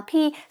Statements for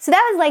NLP. So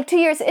that was like 2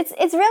 years.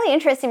 It's really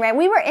interesting, right?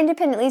 We were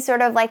independently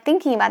sort of like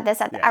thinking about this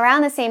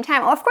around the same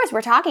time. Of course,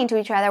 we're talking to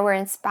each other. We're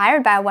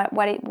inspired by what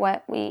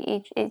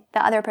the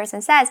other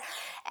person says.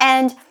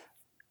 And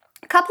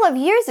a couple of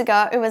years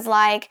ago, it was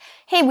like,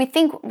 hey, we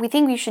think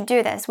we should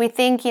do this. We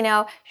think,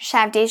 you should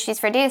have data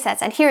sheets for data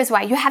sets. And here's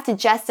why. You have to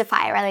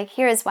justify it, right? Like,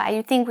 here's why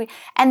you think we...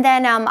 And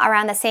then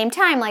around the same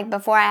time, like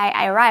before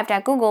I arrived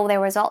at Google, they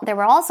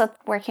were also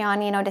working on,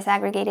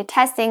 disaggregated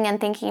testing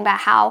and thinking about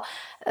how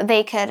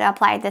they could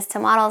apply this to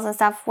models and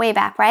stuff way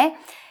back, right?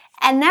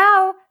 And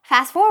now,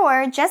 fast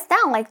forward, just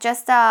now,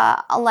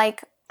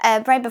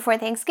 right before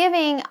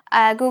Thanksgiving,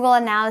 Google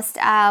announced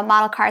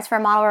model cards for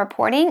model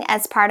reporting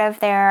as part of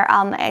their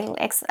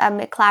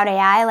Cloud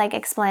AI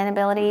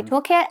explainability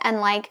toolkit,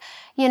 and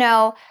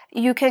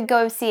you could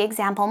go see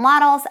example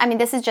models. I mean,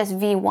 this is just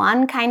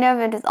V1 kind of.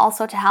 It is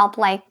also to help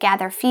like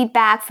gather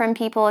feedback from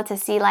people to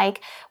see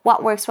like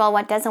what works well,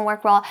 what doesn't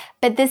work well.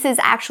 But this is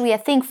actually a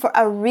thing for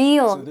a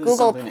real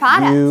Google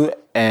product. You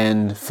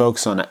and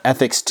folks on the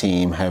ethics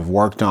team have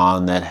worked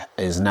on that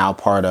is now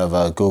part of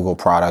a Google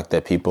product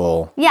that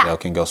people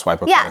can go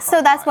swipe a credit card.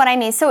 So that's what I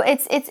mean. So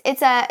it's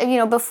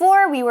a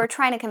before we were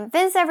trying to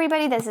convince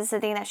everybody this is the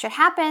thing that should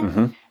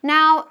happen.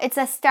 Now it's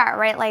a start,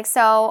 right? Like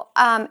so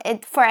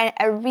for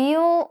a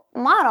real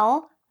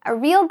model, a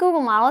real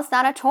Google model, it's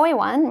not a toy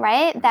one,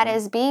 right? That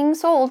is being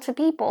sold to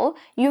people.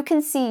 You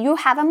can see you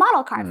have a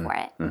model card for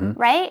it,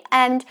 right?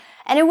 And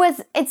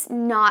it's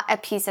not a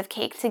piece of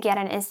cake to get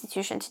an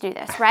institution to do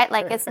this, right?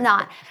 Like it's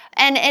not,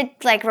 and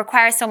it like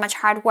requires so much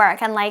hard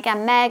work. And like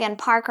Meg and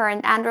Parker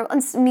and Andrew,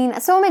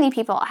 so many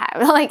people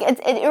have like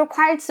it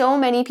required so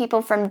many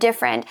people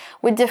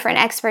with different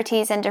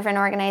expertise and different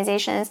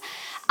organizations.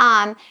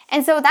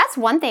 And so that's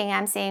one thing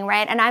I'm seeing,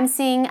 right? And I'm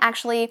seeing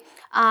actually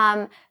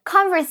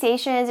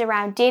conversations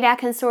around data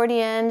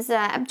consortiums,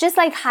 just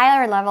like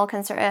higher level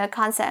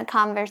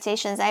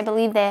conversations. I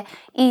believe the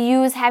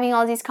EU is having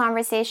all these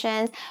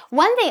conversations.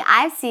 One thing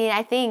I've seen,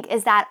 I think,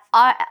 is that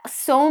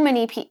so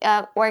many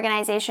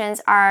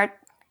organizations are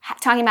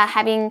talking about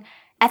having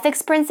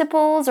ethics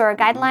principles or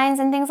guidelines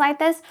and things like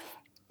this.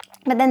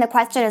 But then the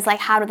question is like,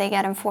 how do they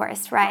get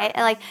enforced, right?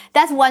 And like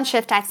that's one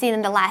shift I've seen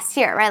in the last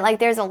year, right? Like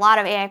there's a lot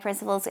of AI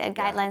principles and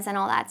guidelines and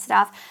all that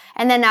stuff.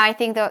 And then now I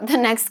think the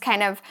next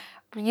kind of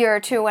year or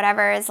two,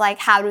 whatever, is like,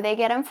 how do they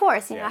get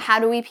enforced? You know, how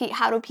do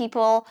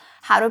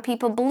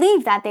people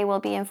believe that they will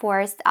be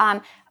enforced?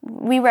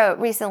 We wrote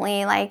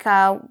recently, like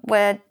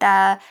with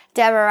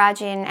Deborah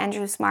Raji and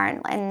Andrew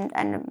Smart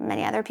and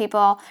many other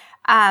people,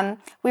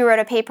 we wrote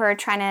a paper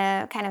trying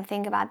to kind of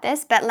think about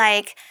this, but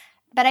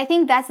I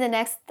think that's the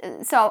next.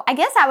 So I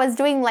guess I was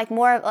doing like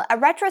more of a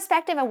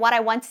retrospective of what I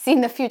want to see in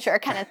the future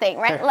kind of thing,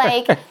 right?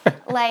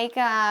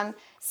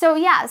 So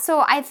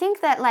I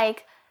think that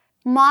like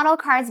model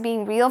cards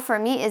being real for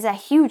me is a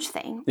huge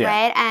thing,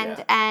 right?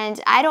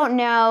 And I don't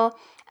know.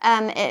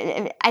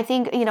 I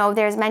think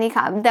there's many.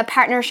 The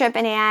partnership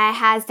in AI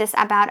has this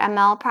About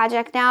ML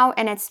project now,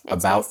 and it's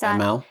About based on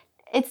ML.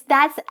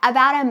 That's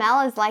About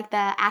ML is like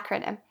the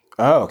acronym.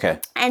 Oh, okay.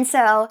 And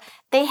so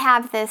they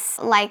have this,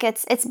 like,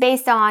 it's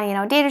based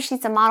on, data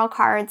sheets and model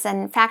cards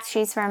and fact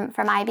sheets from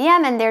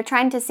IBM, and they're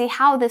trying to see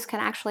how this can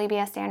actually be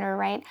a standard,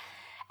 right?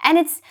 And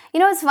it's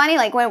funny,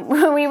 like,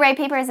 when we write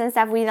papers and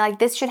stuff, we like,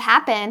 this should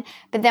happen,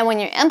 but then when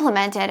you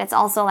implement it, it's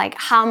also like,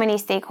 how many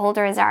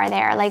stakeholders are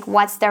there? Like,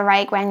 what's the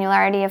right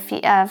granularity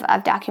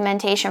of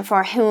documentation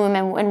for whom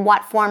and in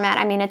what format?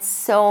 I mean, it's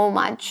so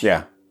much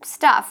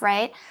stuff,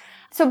 right?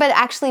 So, but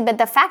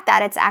the fact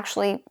that it's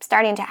actually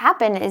starting to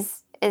happen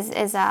is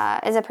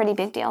a pretty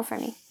big deal for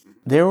me.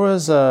 There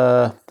was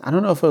I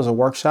don't know if it was a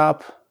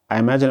workshop. I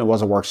imagine it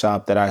was a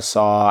workshop that I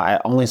saw. I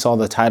only saw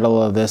the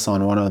title of this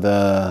on one of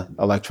the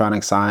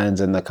electronic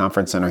signs in the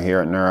conference center here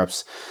at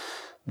NeurIPS.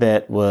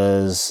 That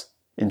was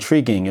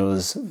intriguing. It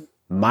was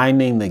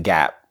Minding the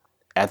Gap,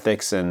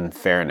 Ethics and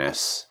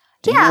Fairness.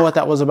 Do you know what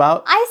that was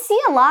about? I see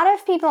a lot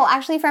of people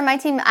actually from my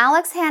team.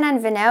 Alex, Hannah, and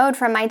Vinod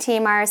from my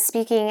team are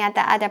speaking at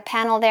the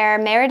panel there.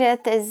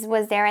 Meredith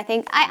was there, I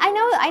think.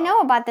 I know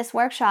about this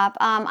workshop.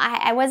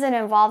 I wasn't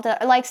involved.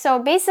 So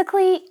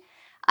basically,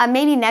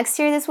 maybe next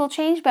year this will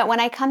change. But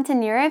when I come to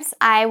NeurIPS,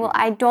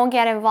 I don't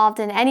get involved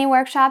in any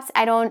workshops.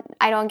 I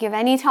don't give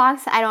any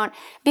talks.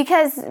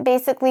 Because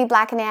basically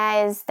Black and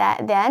AI is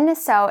that then.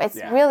 So it's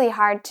really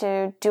hard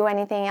to do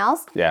anything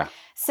else. Yeah.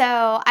 So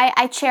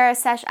I chair a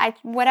session.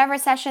 Whatever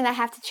session I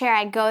have to chair,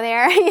 I go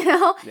there.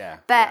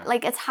 But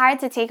like it's hard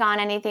to take on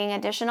anything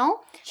additional.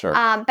 Sure.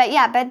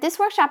 But this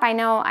workshop, I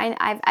know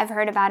I've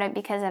heard about it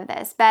because of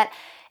this. But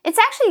it's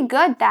actually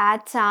good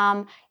that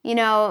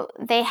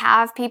they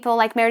have people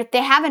like Meredith.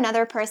 They have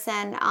another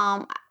person,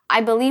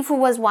 I believe, who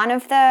was one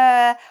of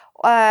the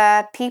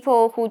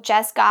people who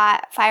just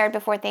got fired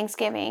before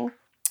Thanksgiving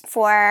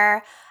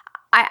for.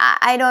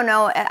 I don't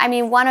know. I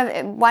mean,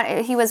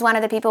 he was one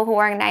of the people who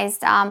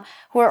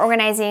were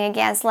organizing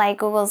against like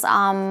Google's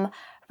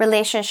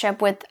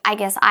relationship with, I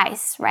guess,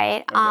 ICE,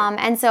 right? Okay.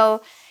 And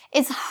so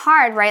it's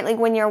hard, right? Like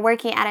when you're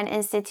working at an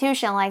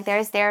institution, like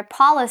there's their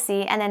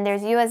policy, and then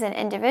there's you as an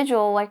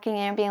individual working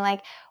and being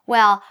like,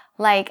 well,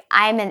 like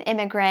I'm an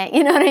immigrant,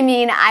 you know what I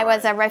mean? I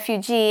was a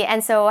refugee,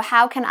 and so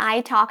how can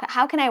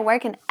I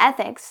work in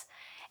ethics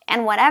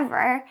and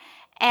whatever?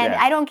 And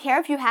I don't care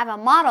if you have a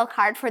model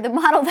card for the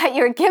model that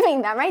you're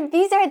giving them, right?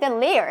 These are the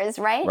layers,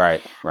 right?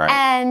 Right.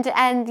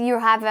 And you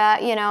have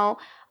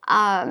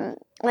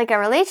like a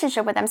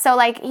relationship with them. So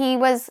like he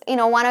was,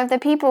 one of the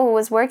people who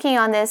was working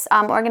on this,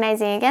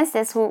 organizing against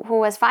this, who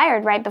was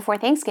fired right before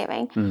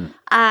Thanksgiving.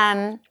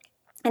 And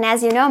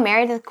as you know,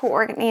 Meredith,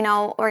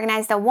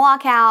 organized a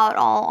walkout,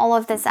 all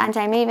of this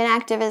anti-Maven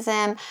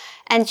activism,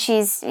 and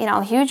she's,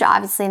 huge,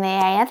 obviously, in the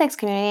AI ethics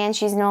community, and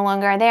she's no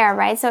longer there,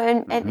 right?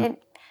 So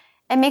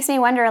it makes me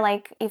wonder,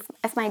 like,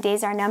 if my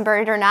days are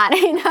numbered or not,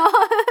 you know?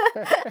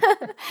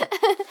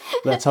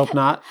 Let's hope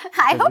not.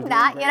 I hope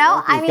not, you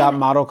know? We've got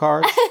model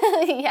cars.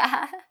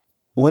 Yeah.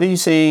 What are you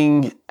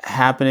seeing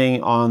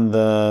happening on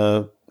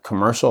the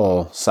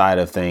commercial side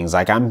of things?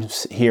 Like, I'm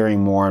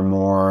hearing more and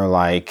more,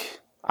 like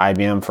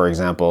IBM, for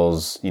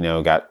example's,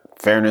 got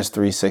Fairness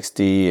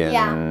 360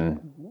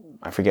 and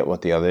I forget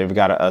what the other. They've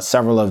got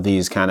several of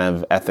these kind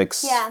of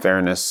ethics,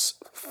 fairness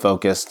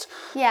focused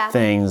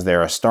things.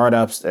 There are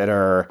startups that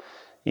are,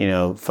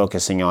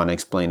 focusing on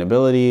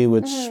explainability,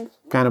 which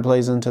kind of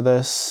plays into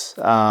this.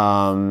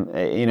 How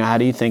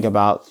do you think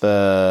about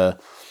the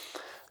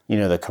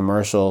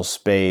commercial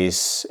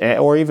space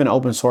or even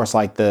open source,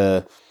 like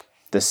the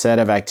set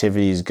of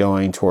activities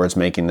going towards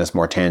making this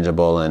more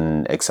tangible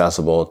and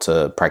accessible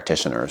to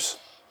practitioners?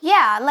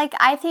 Yeah, like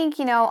I think,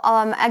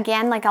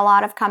 again, like a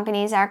lot of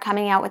companies are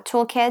coming out with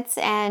toolkits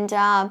and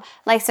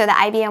so the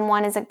IBM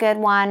one is a good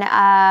one.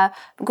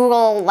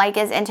 Google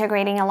is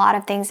integrating a lot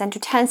of things into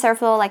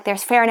TensorFlow, like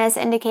there's fairness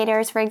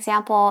indicators, for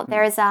example.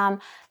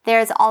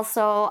 There's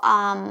also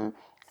a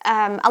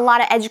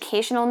lot of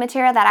educational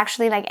material that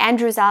actually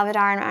Andrew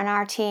Zalvidar and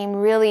our team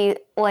really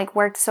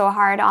worked so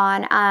hard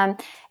on.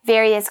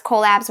 Various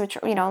collabs, which,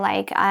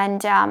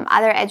 and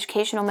other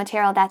educational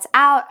material that's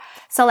out.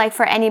 So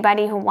for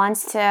anybody who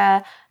wants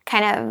to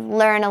kind of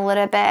learn a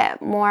little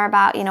bit more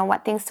about,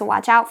 what things to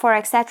watch out for,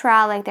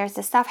 etc. There's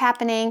this stuff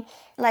happening.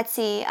 Let's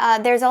see.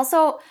 There's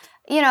also,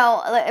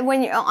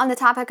 when you're on the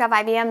topic of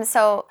IBM,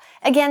 so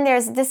again,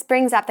 this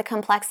brings up the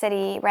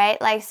complexity,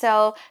 right?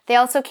 So they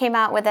also came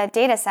out with a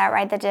data set,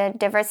 right? The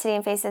diversity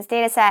in faces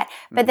data set.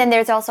 But then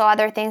there's also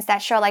other things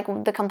that show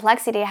the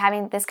complexity of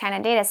having this kind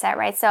of data set,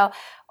 right? So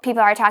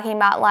people are talking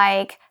about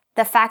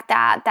the fact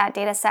that that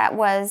data set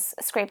was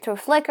scraped through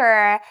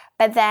Flickr,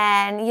 but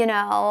then,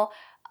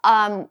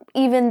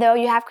 even though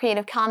you have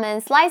Creative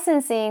Commons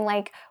licensing,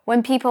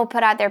 when people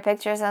put out their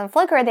pictures on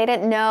Flickr, they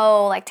didn't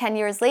know 10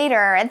 years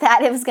later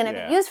that it was going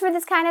to be used for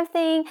this kind of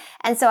thing.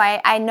 And so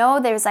I know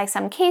there's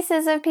some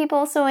cases of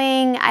people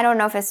suing. I don't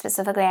know if it's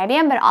specifically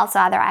IBM, but also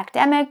other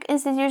academic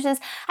institutions.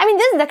 I mean,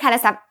 this is the kind of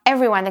stuff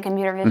everyone in the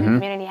computer vision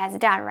community has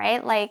done,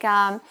 right?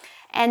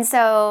 And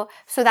so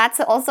that's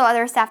also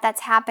other stuff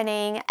that's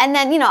happening. And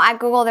then, at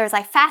Google, there's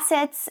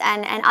facets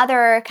and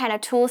other kind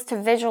of tools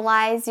to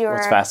visualize your...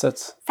 What's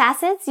facets?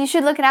 Facets. You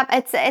should look it up.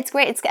 It's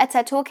great. It's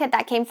a toolkit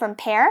that came from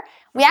Pair.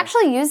 We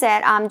actually use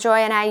it. Joy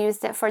and I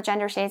used it for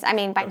gender shades. I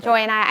mean, by Joy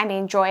and I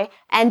mean Joy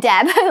and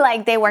Deb.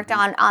 they worked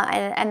on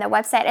the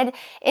website. And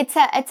it's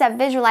a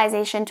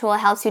visualization tool. It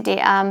helps you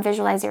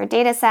visualize your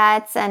data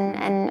sets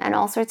and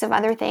all sorts of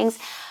other things.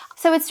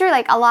 So it's true,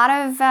 a lot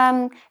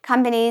of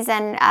companies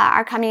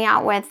are coming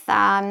out with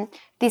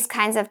these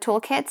kinds of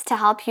toolkits to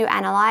help you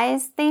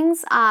analyze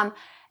things.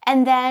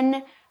 And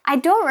then I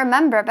don't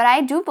remember, but I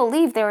do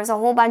believe there was a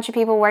whole bunch of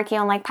people working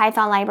on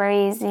Python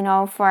libraries,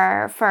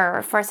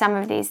 for some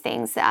of these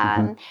things.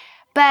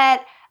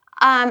 But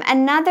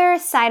another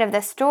side of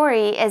the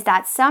story is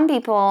that some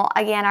people,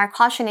 again, are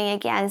cautioning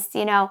against,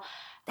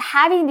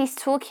 having these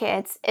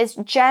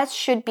toolkits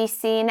should be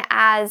seen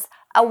as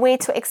a way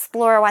to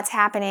explore what's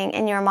happening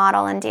in your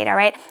model and data,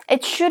 right?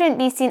 It shouldn't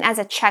be seen as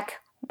a check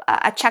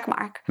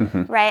mark,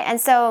 right? And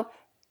so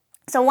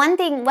one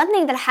thing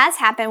that has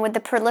happened with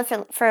the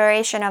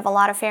proliferation of a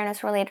lot of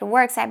fairness-related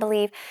works, I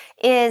believe,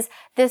 is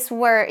this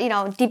word,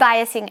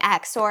 debiasing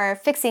X or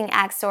fixing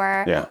X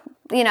or,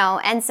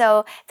 and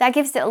so that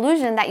gives the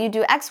illusion that you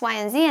do X, Y,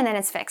 and Z and then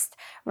it's fixed,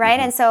 right?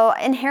 And so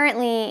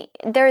inherently,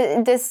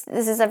 this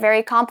is a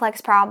very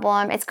complex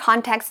problem. It's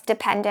context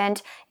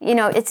dependent,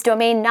 it's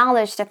domain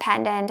knowledge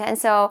dependent. And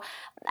so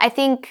I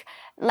think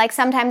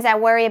sometimes I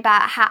worry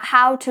about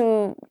how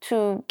to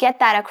get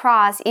that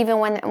across, even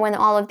when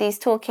all of these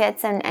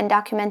toolkits and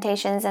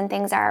documentations and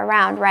things are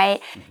around,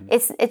 right?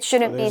 It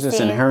shouldn't be seen. There's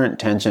this inherent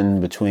tension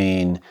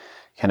between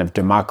kind of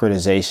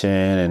democratization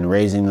and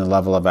raising the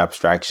level of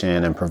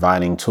abstraction and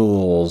providing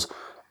tools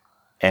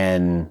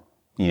and,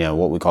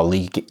 what we call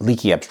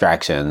leaky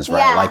abstractions, right?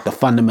 Yeah. The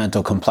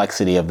fundamental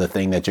complexity of the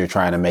thing that you're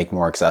trying to make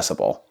more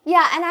accessible.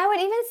 Yeah, and I would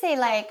even say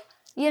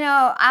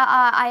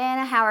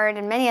Ayanna Howard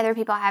and many other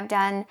people have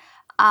done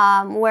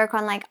work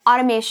on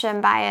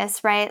automation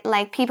bias, right?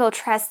 People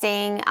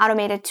trusting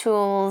automated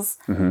tools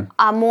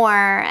more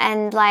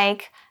and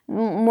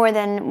more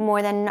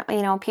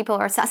than people,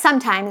 or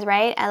sometimes,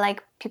 right?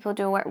 People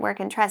do work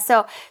in trust.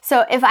 So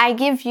if I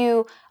give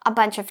you a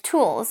bunch of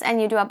tools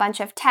and you do a bunch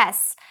of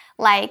tests,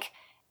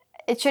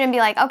 it shouldn't be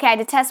okay, I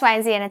did test Y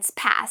and Z and it's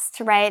passed,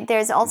 right?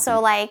 There's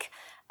also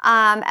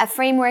a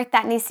framework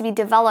that needs to be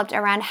developed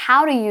around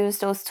how to use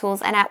those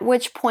tools and at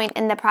which point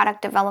in the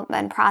product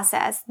development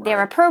process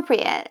they're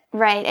appropriate,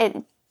 right?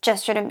 It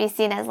just shouldn't be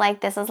seen as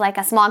this is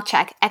a small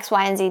check, X,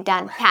 Y, and Z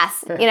done,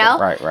 pass,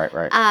 Right.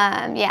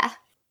 Yeah.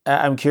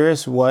 I'm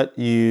curious what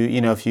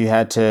if you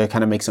had to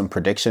kind of make some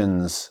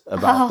predictions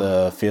about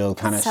the field,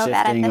 kind of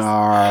shifting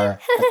our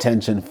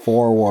attention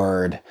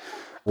forward,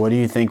 what do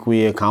you think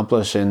we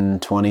accomplish in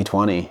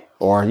 2020?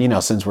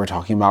 Or, since we're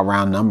talking about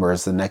round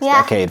numbers, the next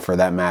decade for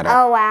that matter.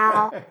 Oh,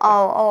 wow.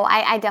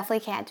 I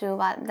definitely can't do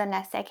about the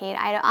next decade.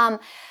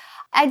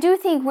 I do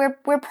think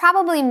we're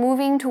probably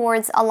moving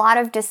towards a lot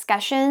of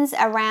discussions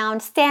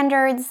around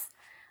standards,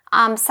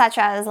 such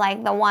as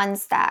like the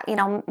ones that,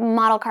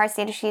 model cars,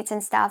 data sheets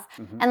and stuff.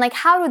 And like,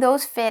 how do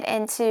those fit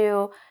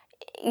into,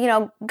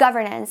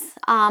 governance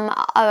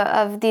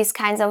of these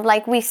kinds of,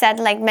 like we said,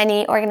 like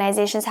many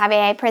organizations have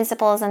AI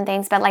principles and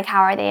things, but like,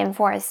 how are they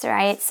enforced,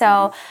 right?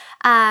 So,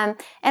 and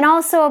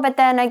also, but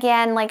then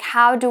again, like,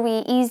 how do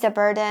we ease the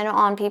burden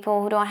on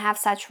people who don't have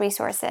such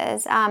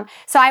resources?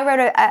 So I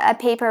wrote a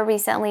paper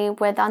recently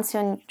with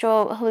Ansun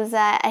Jo, who's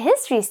a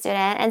history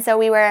student. And so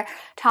we were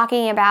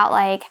talking about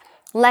like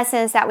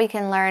lessons that we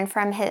can learn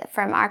from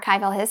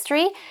archival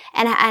history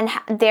and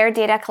their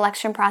data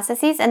collection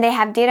processes. And they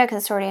have data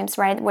consortiums,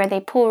 right, where they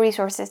pool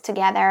resources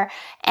together.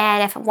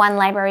 And if one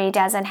library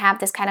doesn't have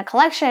this kind of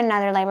collection,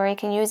 another library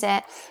can use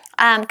it.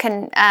 They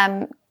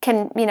can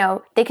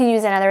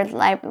use another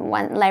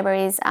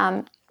library's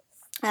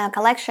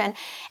collection.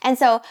 And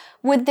so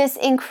with this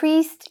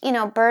increased,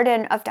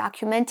 burden of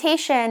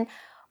documentation,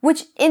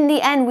 which in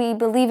the end we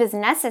believe is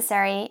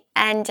necessary,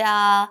 and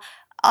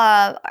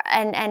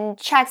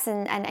checks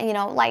and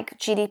like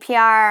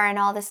GDPR and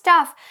all this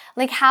stuff,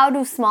 like how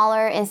do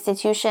smaller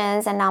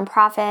institutions and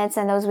nonprofits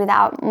and those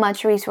without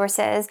much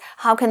resources,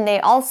 how can they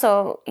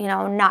also,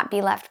 not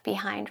be left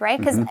behind, right?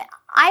 Because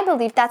I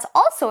believe that's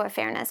also a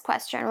fairness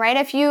question, right?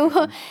 If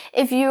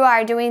you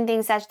are doing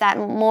things such that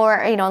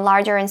more,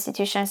 larger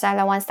institutions are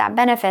the ones that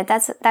benefit,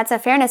 that's a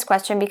fairness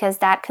question, because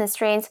that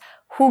constrains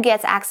who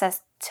gets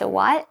access to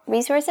what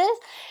resources.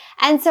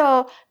 And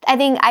so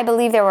I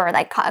believe there were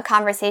like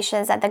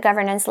conversations at the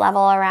governance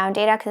level around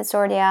data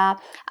consortia,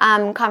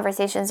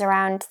 conversations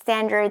around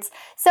standards.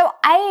 So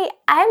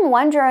I'm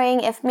wondering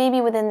if maybe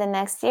within the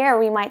next year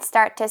we might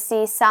start to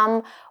see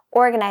some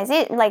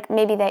organization, like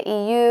maybe the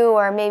EU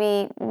or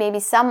maybe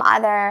some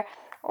other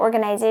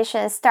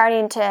organizations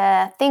starting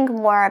to think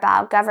more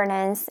about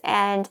governance,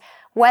 and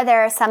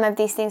whether some of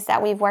these things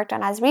that we've worked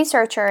on as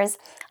researchers,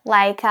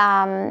 like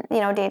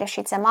data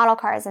sheets and model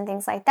cars and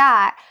things like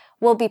that,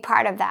 will be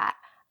part of that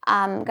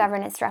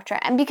governance structure.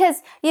 And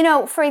because,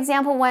 for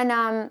example, when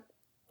I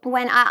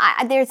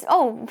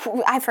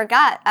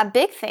forgot a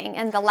big thing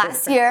in the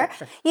last year,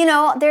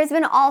 there's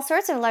been all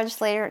sorts of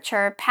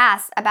legislature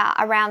passed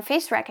around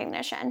face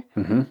recognition,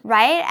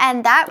 right?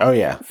 And that,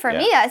 for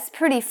me, that's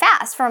pretty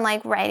fast, from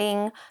like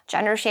writing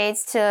gender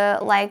shades to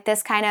like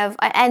this kind of,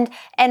 and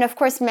of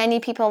course, many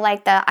people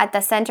like at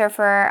the Center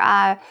for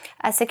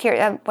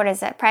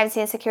Privacy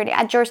and Security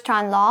at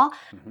Georgetown Law,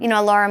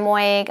 Laura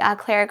Moig,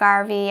 Claire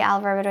Garvey,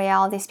 Alvaro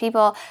Vidal, all these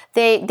people,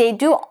 they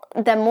do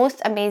the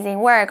most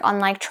amazing work on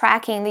like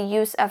tracking the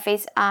use of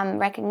face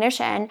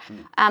recognition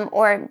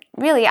or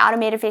really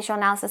automated facial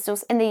analysis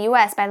tools in the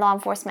US by law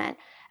enforcement,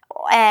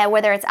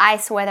 whether it's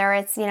ICE, whether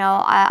it's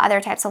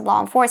other types of law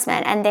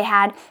enforcement. And they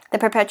had the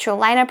Perpetual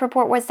Lineup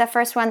Report was the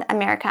first one,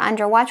 America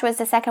Under Watch was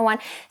the second one.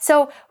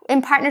 So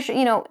in partnership,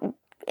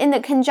 in the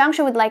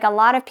conjunction with like a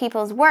lot of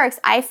people's works,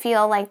 I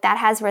feel like that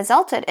has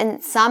resulted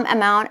in some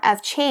amount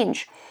of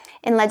change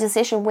in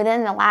legislation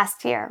within the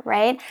last year,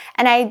 right?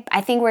 And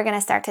I think we're going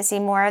to start to see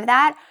more of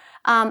that.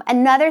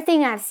 Another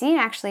thing I've seen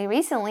actually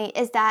recently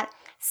is that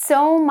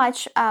so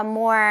many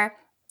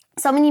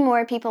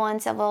more people in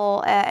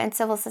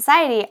civil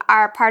society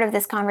are part of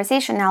this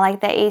conversation now,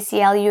 like the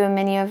ACLU and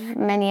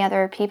many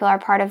other people are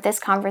part of this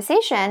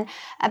conversation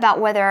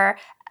about whether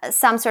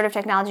some sort of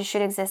technology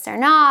should exist or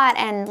not,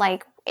 and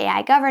like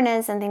AI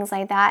governance and things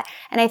like that.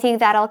 And I think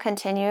that'll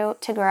continue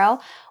to grow.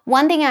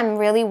 One thing I'm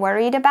really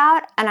worried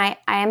about, and I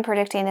am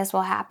predicting this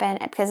will happen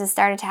because it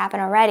started to happen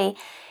already,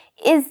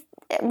 is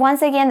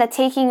once again the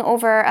taking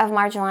over of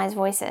marginalized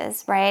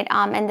voices, right,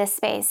 in this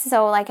space.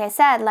 So like I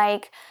said,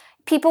 like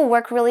people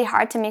work really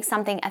hard to make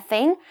something a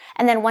thing,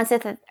 and then once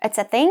it's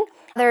a thing,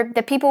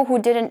 the people who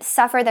didn't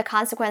suffer the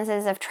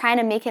consequences of trying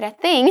to make it a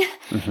thing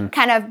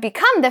kind of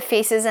become the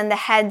faces and the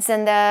heads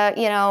and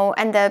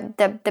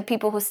the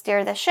people who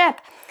steer the ship.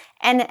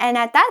 And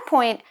at that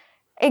point,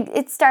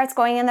 it starts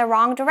going in the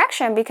wrong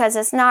direction, because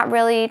it's not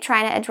really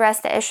trying to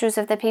address the issues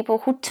of the people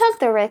who took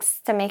the risks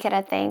to make it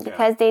a thing,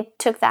 because they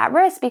took that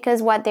risk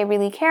because what they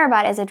really care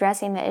about is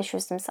addressing the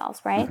issues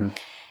themselves, right?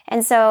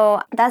 And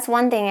so that's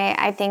one thing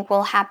I think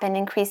will happen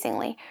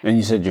increasingly. And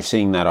you said you're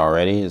seeing that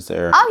already? Is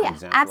there? Oh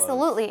yeah,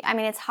 absolutely. I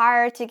mean, it's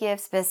hard to give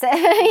specific,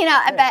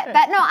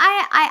 but no,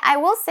 I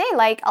will say,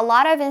 like a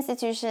lot of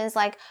institutions,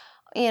 like,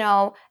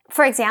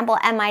 for example,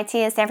 MIT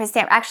and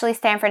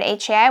Stanford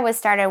HAI was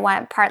started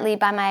partly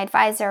by my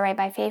advisor, right,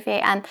 by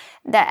Feifei. And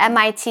the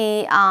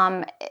MIT,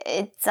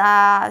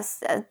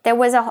 there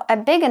was a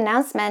big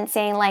announcement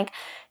saying like,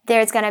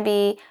 there's going to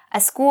be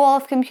a school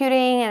of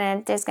computing,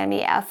 and there's going to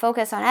be a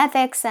focus on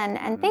ethics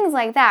and things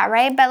like that,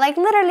 right? But like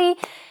literally,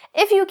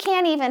 if you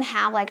can't even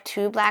have like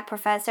 2 Black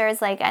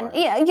professors, like, and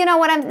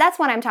that's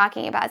what I'm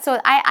talking about. So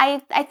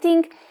I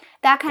think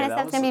that kind of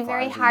stuff's going to be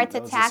very hard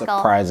to tackle. A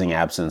surprising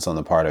absence on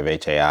the part of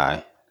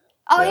HAI.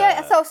 Oh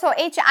yeah, so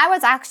I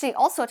was actually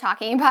also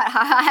talking about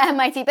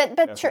MIT,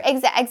 but true,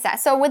 exact.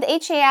 So with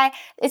HAI,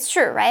 it's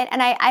true, right?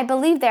 And I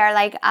believe they're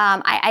like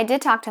I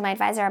did talk to my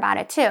advisor about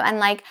it too, and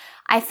like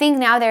I think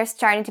now they're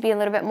starting to be a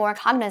little bit more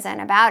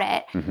cognizant about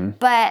it.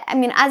 But I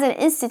mean, as an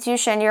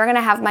institution, you're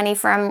gonna have money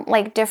from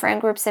like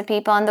different groups of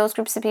people, and those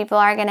groups of people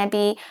are gonna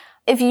be.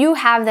 If you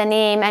have the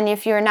name and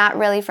if you're not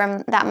really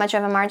from that much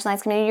of a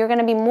marginalized community, you're going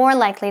to be more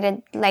likely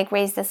to like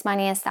raise this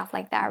money and stuff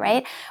like that,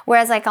 right?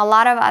 Whereas like a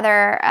lot of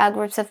other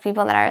groups of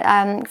people that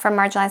are from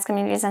marginalized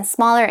communities and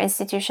smaller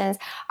institutions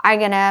are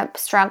going to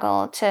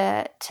struggle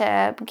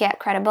to get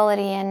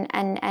credibility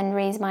and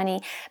raise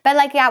money. But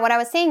like, yeah, what I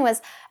was saying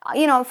was,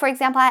 for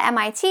example, at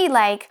MIT,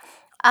 like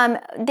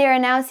they're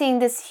announcing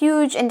this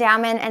huge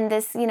endowment and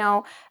this,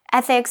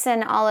 ethics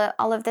and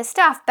all of this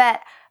stuff,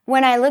 but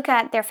when I look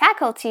at their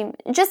faculty,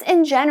 just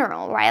in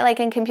general, right, like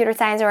in computer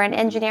science or in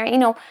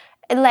engineering,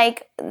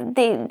 like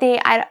they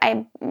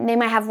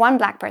might have one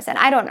Black person.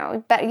 I don't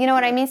know, but you know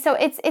what I mean. So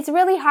it's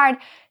really hard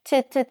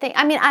to think.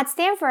 I mean, at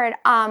Stanford,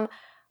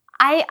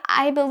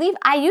 I believe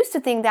I used to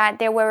think that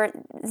there were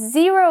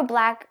zero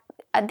Black.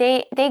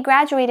 They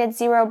graduated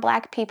zero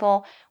Black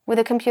people with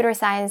a computer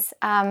science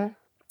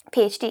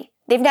PhD.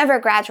 They've never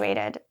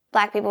graduated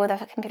Black people with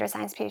a computer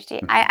science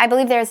PhD. I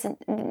believe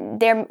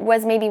there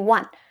was maybe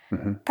one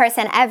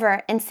person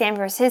ever in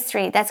Stanford's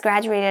history that's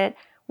graduated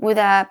with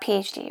a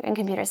PhD in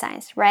computer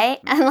science, right?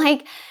 And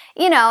like,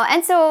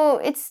 and so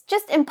it's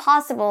just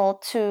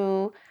impossible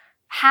to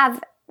have,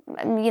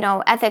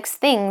 ethics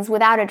things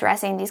without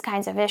addressing these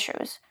kinds of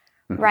issues,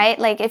 right?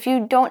 Like if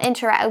you don't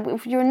interact,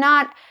 if you're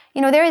not,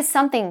 there is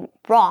something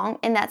wrong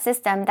in that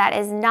system that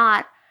is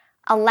not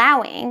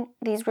allowing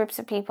these groups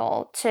of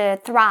people to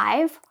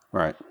thrive.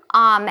 Right.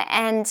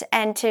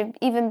 And to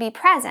even be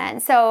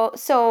present.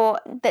 So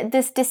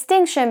this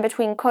distinction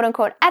between quote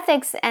unquote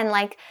ethics and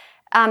like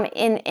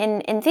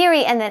in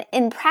theory and then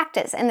in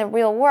practice in the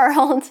real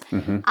world,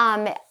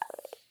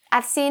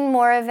 I've seen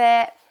more of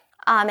it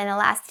in the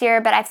last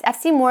year, but I've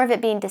seen more of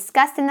it being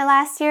discussed in the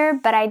last year,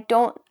 but I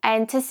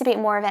anticipate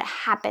more of it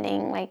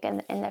happening like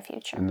in the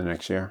future. In the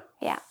next year.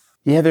 Yeah.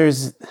 Yeah,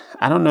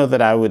 I don't know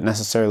that I would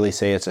necessarily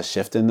say it's a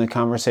shift in the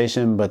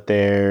conversation, but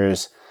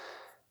there's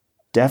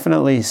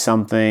definitely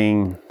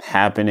something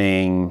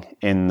happening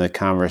in the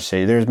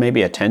conversation. There's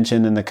maybe a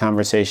tension in the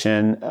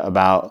conversation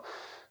about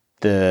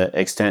the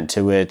extent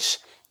to which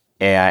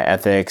AI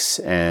ethics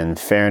and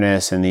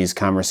fairness in these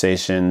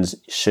conversations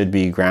should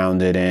be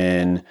grounded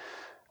in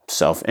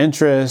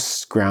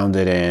self-interest,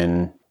 grounded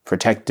in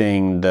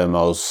protecting the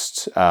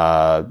most,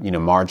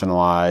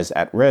 marginalized,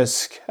 at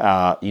risk.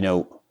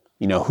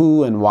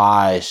 Who and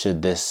why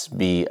should this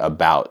be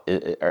about?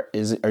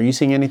 Are you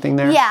seeing anything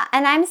there? Yeah,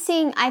 and I'm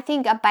seeing, I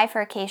think, a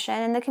bifurcation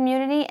in the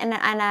community, and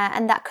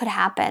that could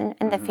happen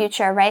in the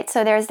future, right?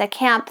 So there's the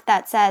camp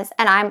that says,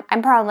 and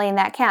I'm probably in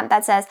that camp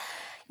that says,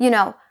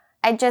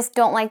 I just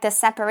don't like this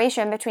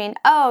separation between,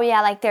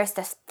 like there's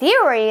this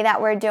theory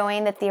that we're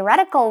doing, the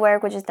theoretical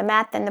work, which is the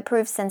math and the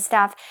proofs and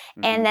stuff.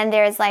 And then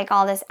there's like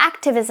all this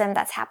activism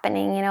that's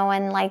happening,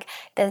 and like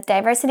the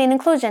diversity and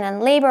inclusion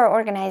and labor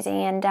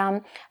organizing and,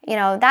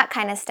 that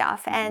kind of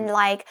stuff. And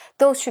like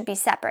those should be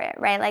separate,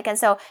 right? Like, and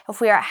so if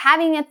we are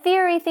having a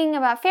theory thing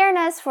about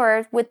fairness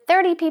with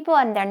 30 people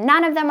and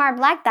none of them are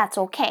Black, that's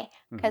okay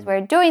because we're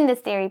doing this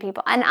theory,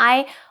 people. And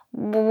I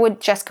would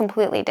just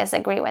completely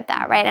disagree with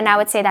that, right? And I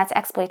would say that's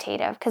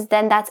exploitative because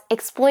then that's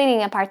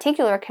exploiting a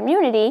particular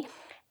community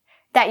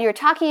that you're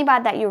talking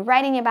about, that you're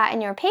writing about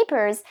in your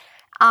papers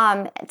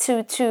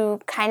to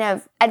kind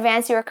of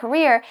advance your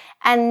career.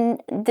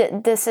 And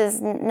this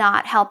is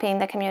not helping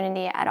the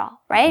community at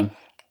all, right?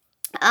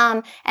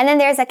 And then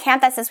there's a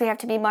camp that says we have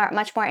to be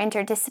much more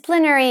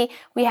interdisciplinary.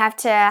 We have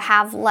to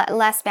have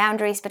less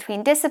boundaries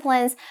between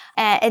disciplines.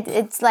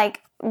 It's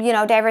like,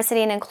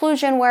 diversity and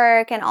inclusion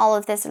work and all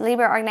of this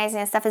labor organizing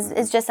and stuff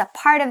is just a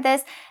part of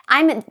this.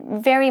 I'm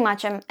very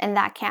much in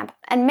that camp.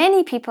 And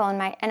many people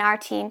in our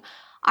team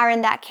are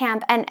in that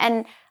camp.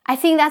 And I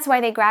think that's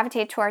why they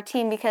gravitate to our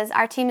team, because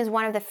our team is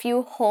one of the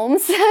few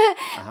homes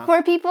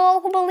for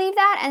people who believe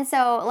that. And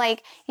so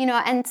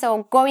and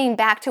so going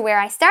back to where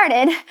I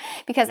started,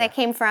 because I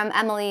came from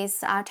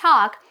Emily's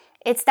talk,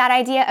 it's that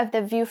idea of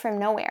the view from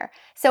nowhere.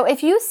 So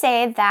if you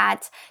say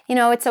that,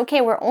 it's okay,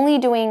 we're only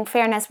doing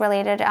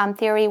fairness-related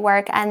theory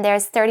work and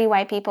there's 30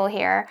 white people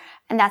here,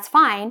 and that's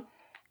fine,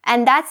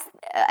 and that's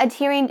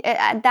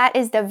that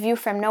is the view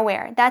from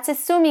nowhere. That's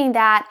assuming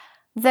that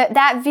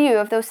that view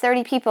of those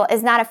 30 people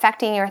is not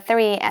affecting your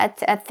theory,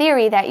 a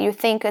theory that you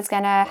think is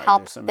going to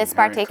help this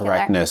particular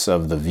correctness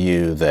of the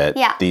view that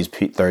these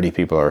 30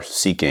 people are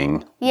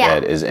seeking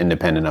that is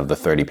independent of the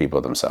 30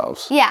 people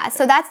themselves. Yeah,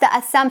 so that's the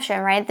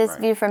assumption, right? This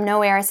view from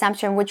nowhere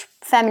assumption, which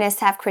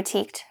feminists have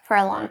critiqued for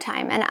a long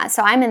time. And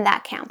so I'm in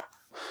that camp.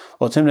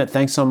 Well, Timnit,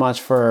 thanks so much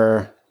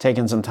for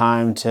taking some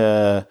time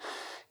to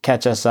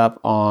catch us up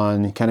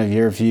on kind of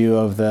your view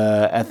of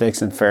the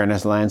ethics and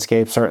fairness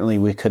landscape. Certainly,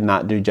 we could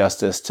not do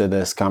justice to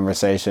this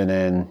conversation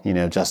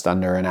in, just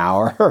under an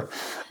hour.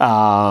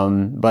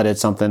 But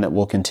it's something that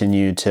we'll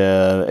continue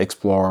to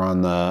explore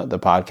on the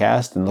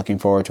podcast, and looking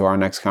forward to our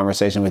next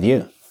conversation with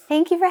you.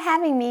 Thank you for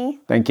having me.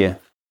 Thank you.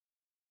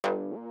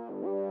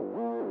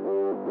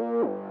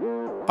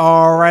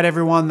 All right,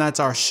 everyone, that's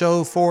our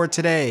show for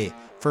today.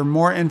 For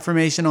more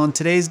information on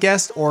today's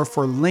guest or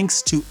for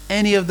links to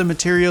any of the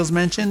materials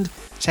mentioned,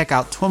 check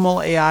out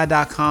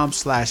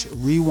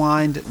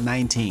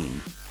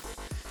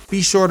twimlai.com/rewind19.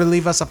 Be sure to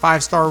leave us a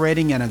 5-star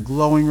rating and a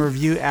glowing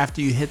review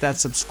after you hit that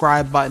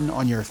subscribe button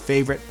on your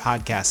favorite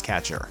podcast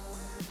catcher.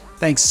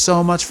 Thanks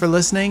so much for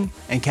listening,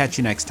 and catch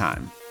you next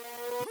time.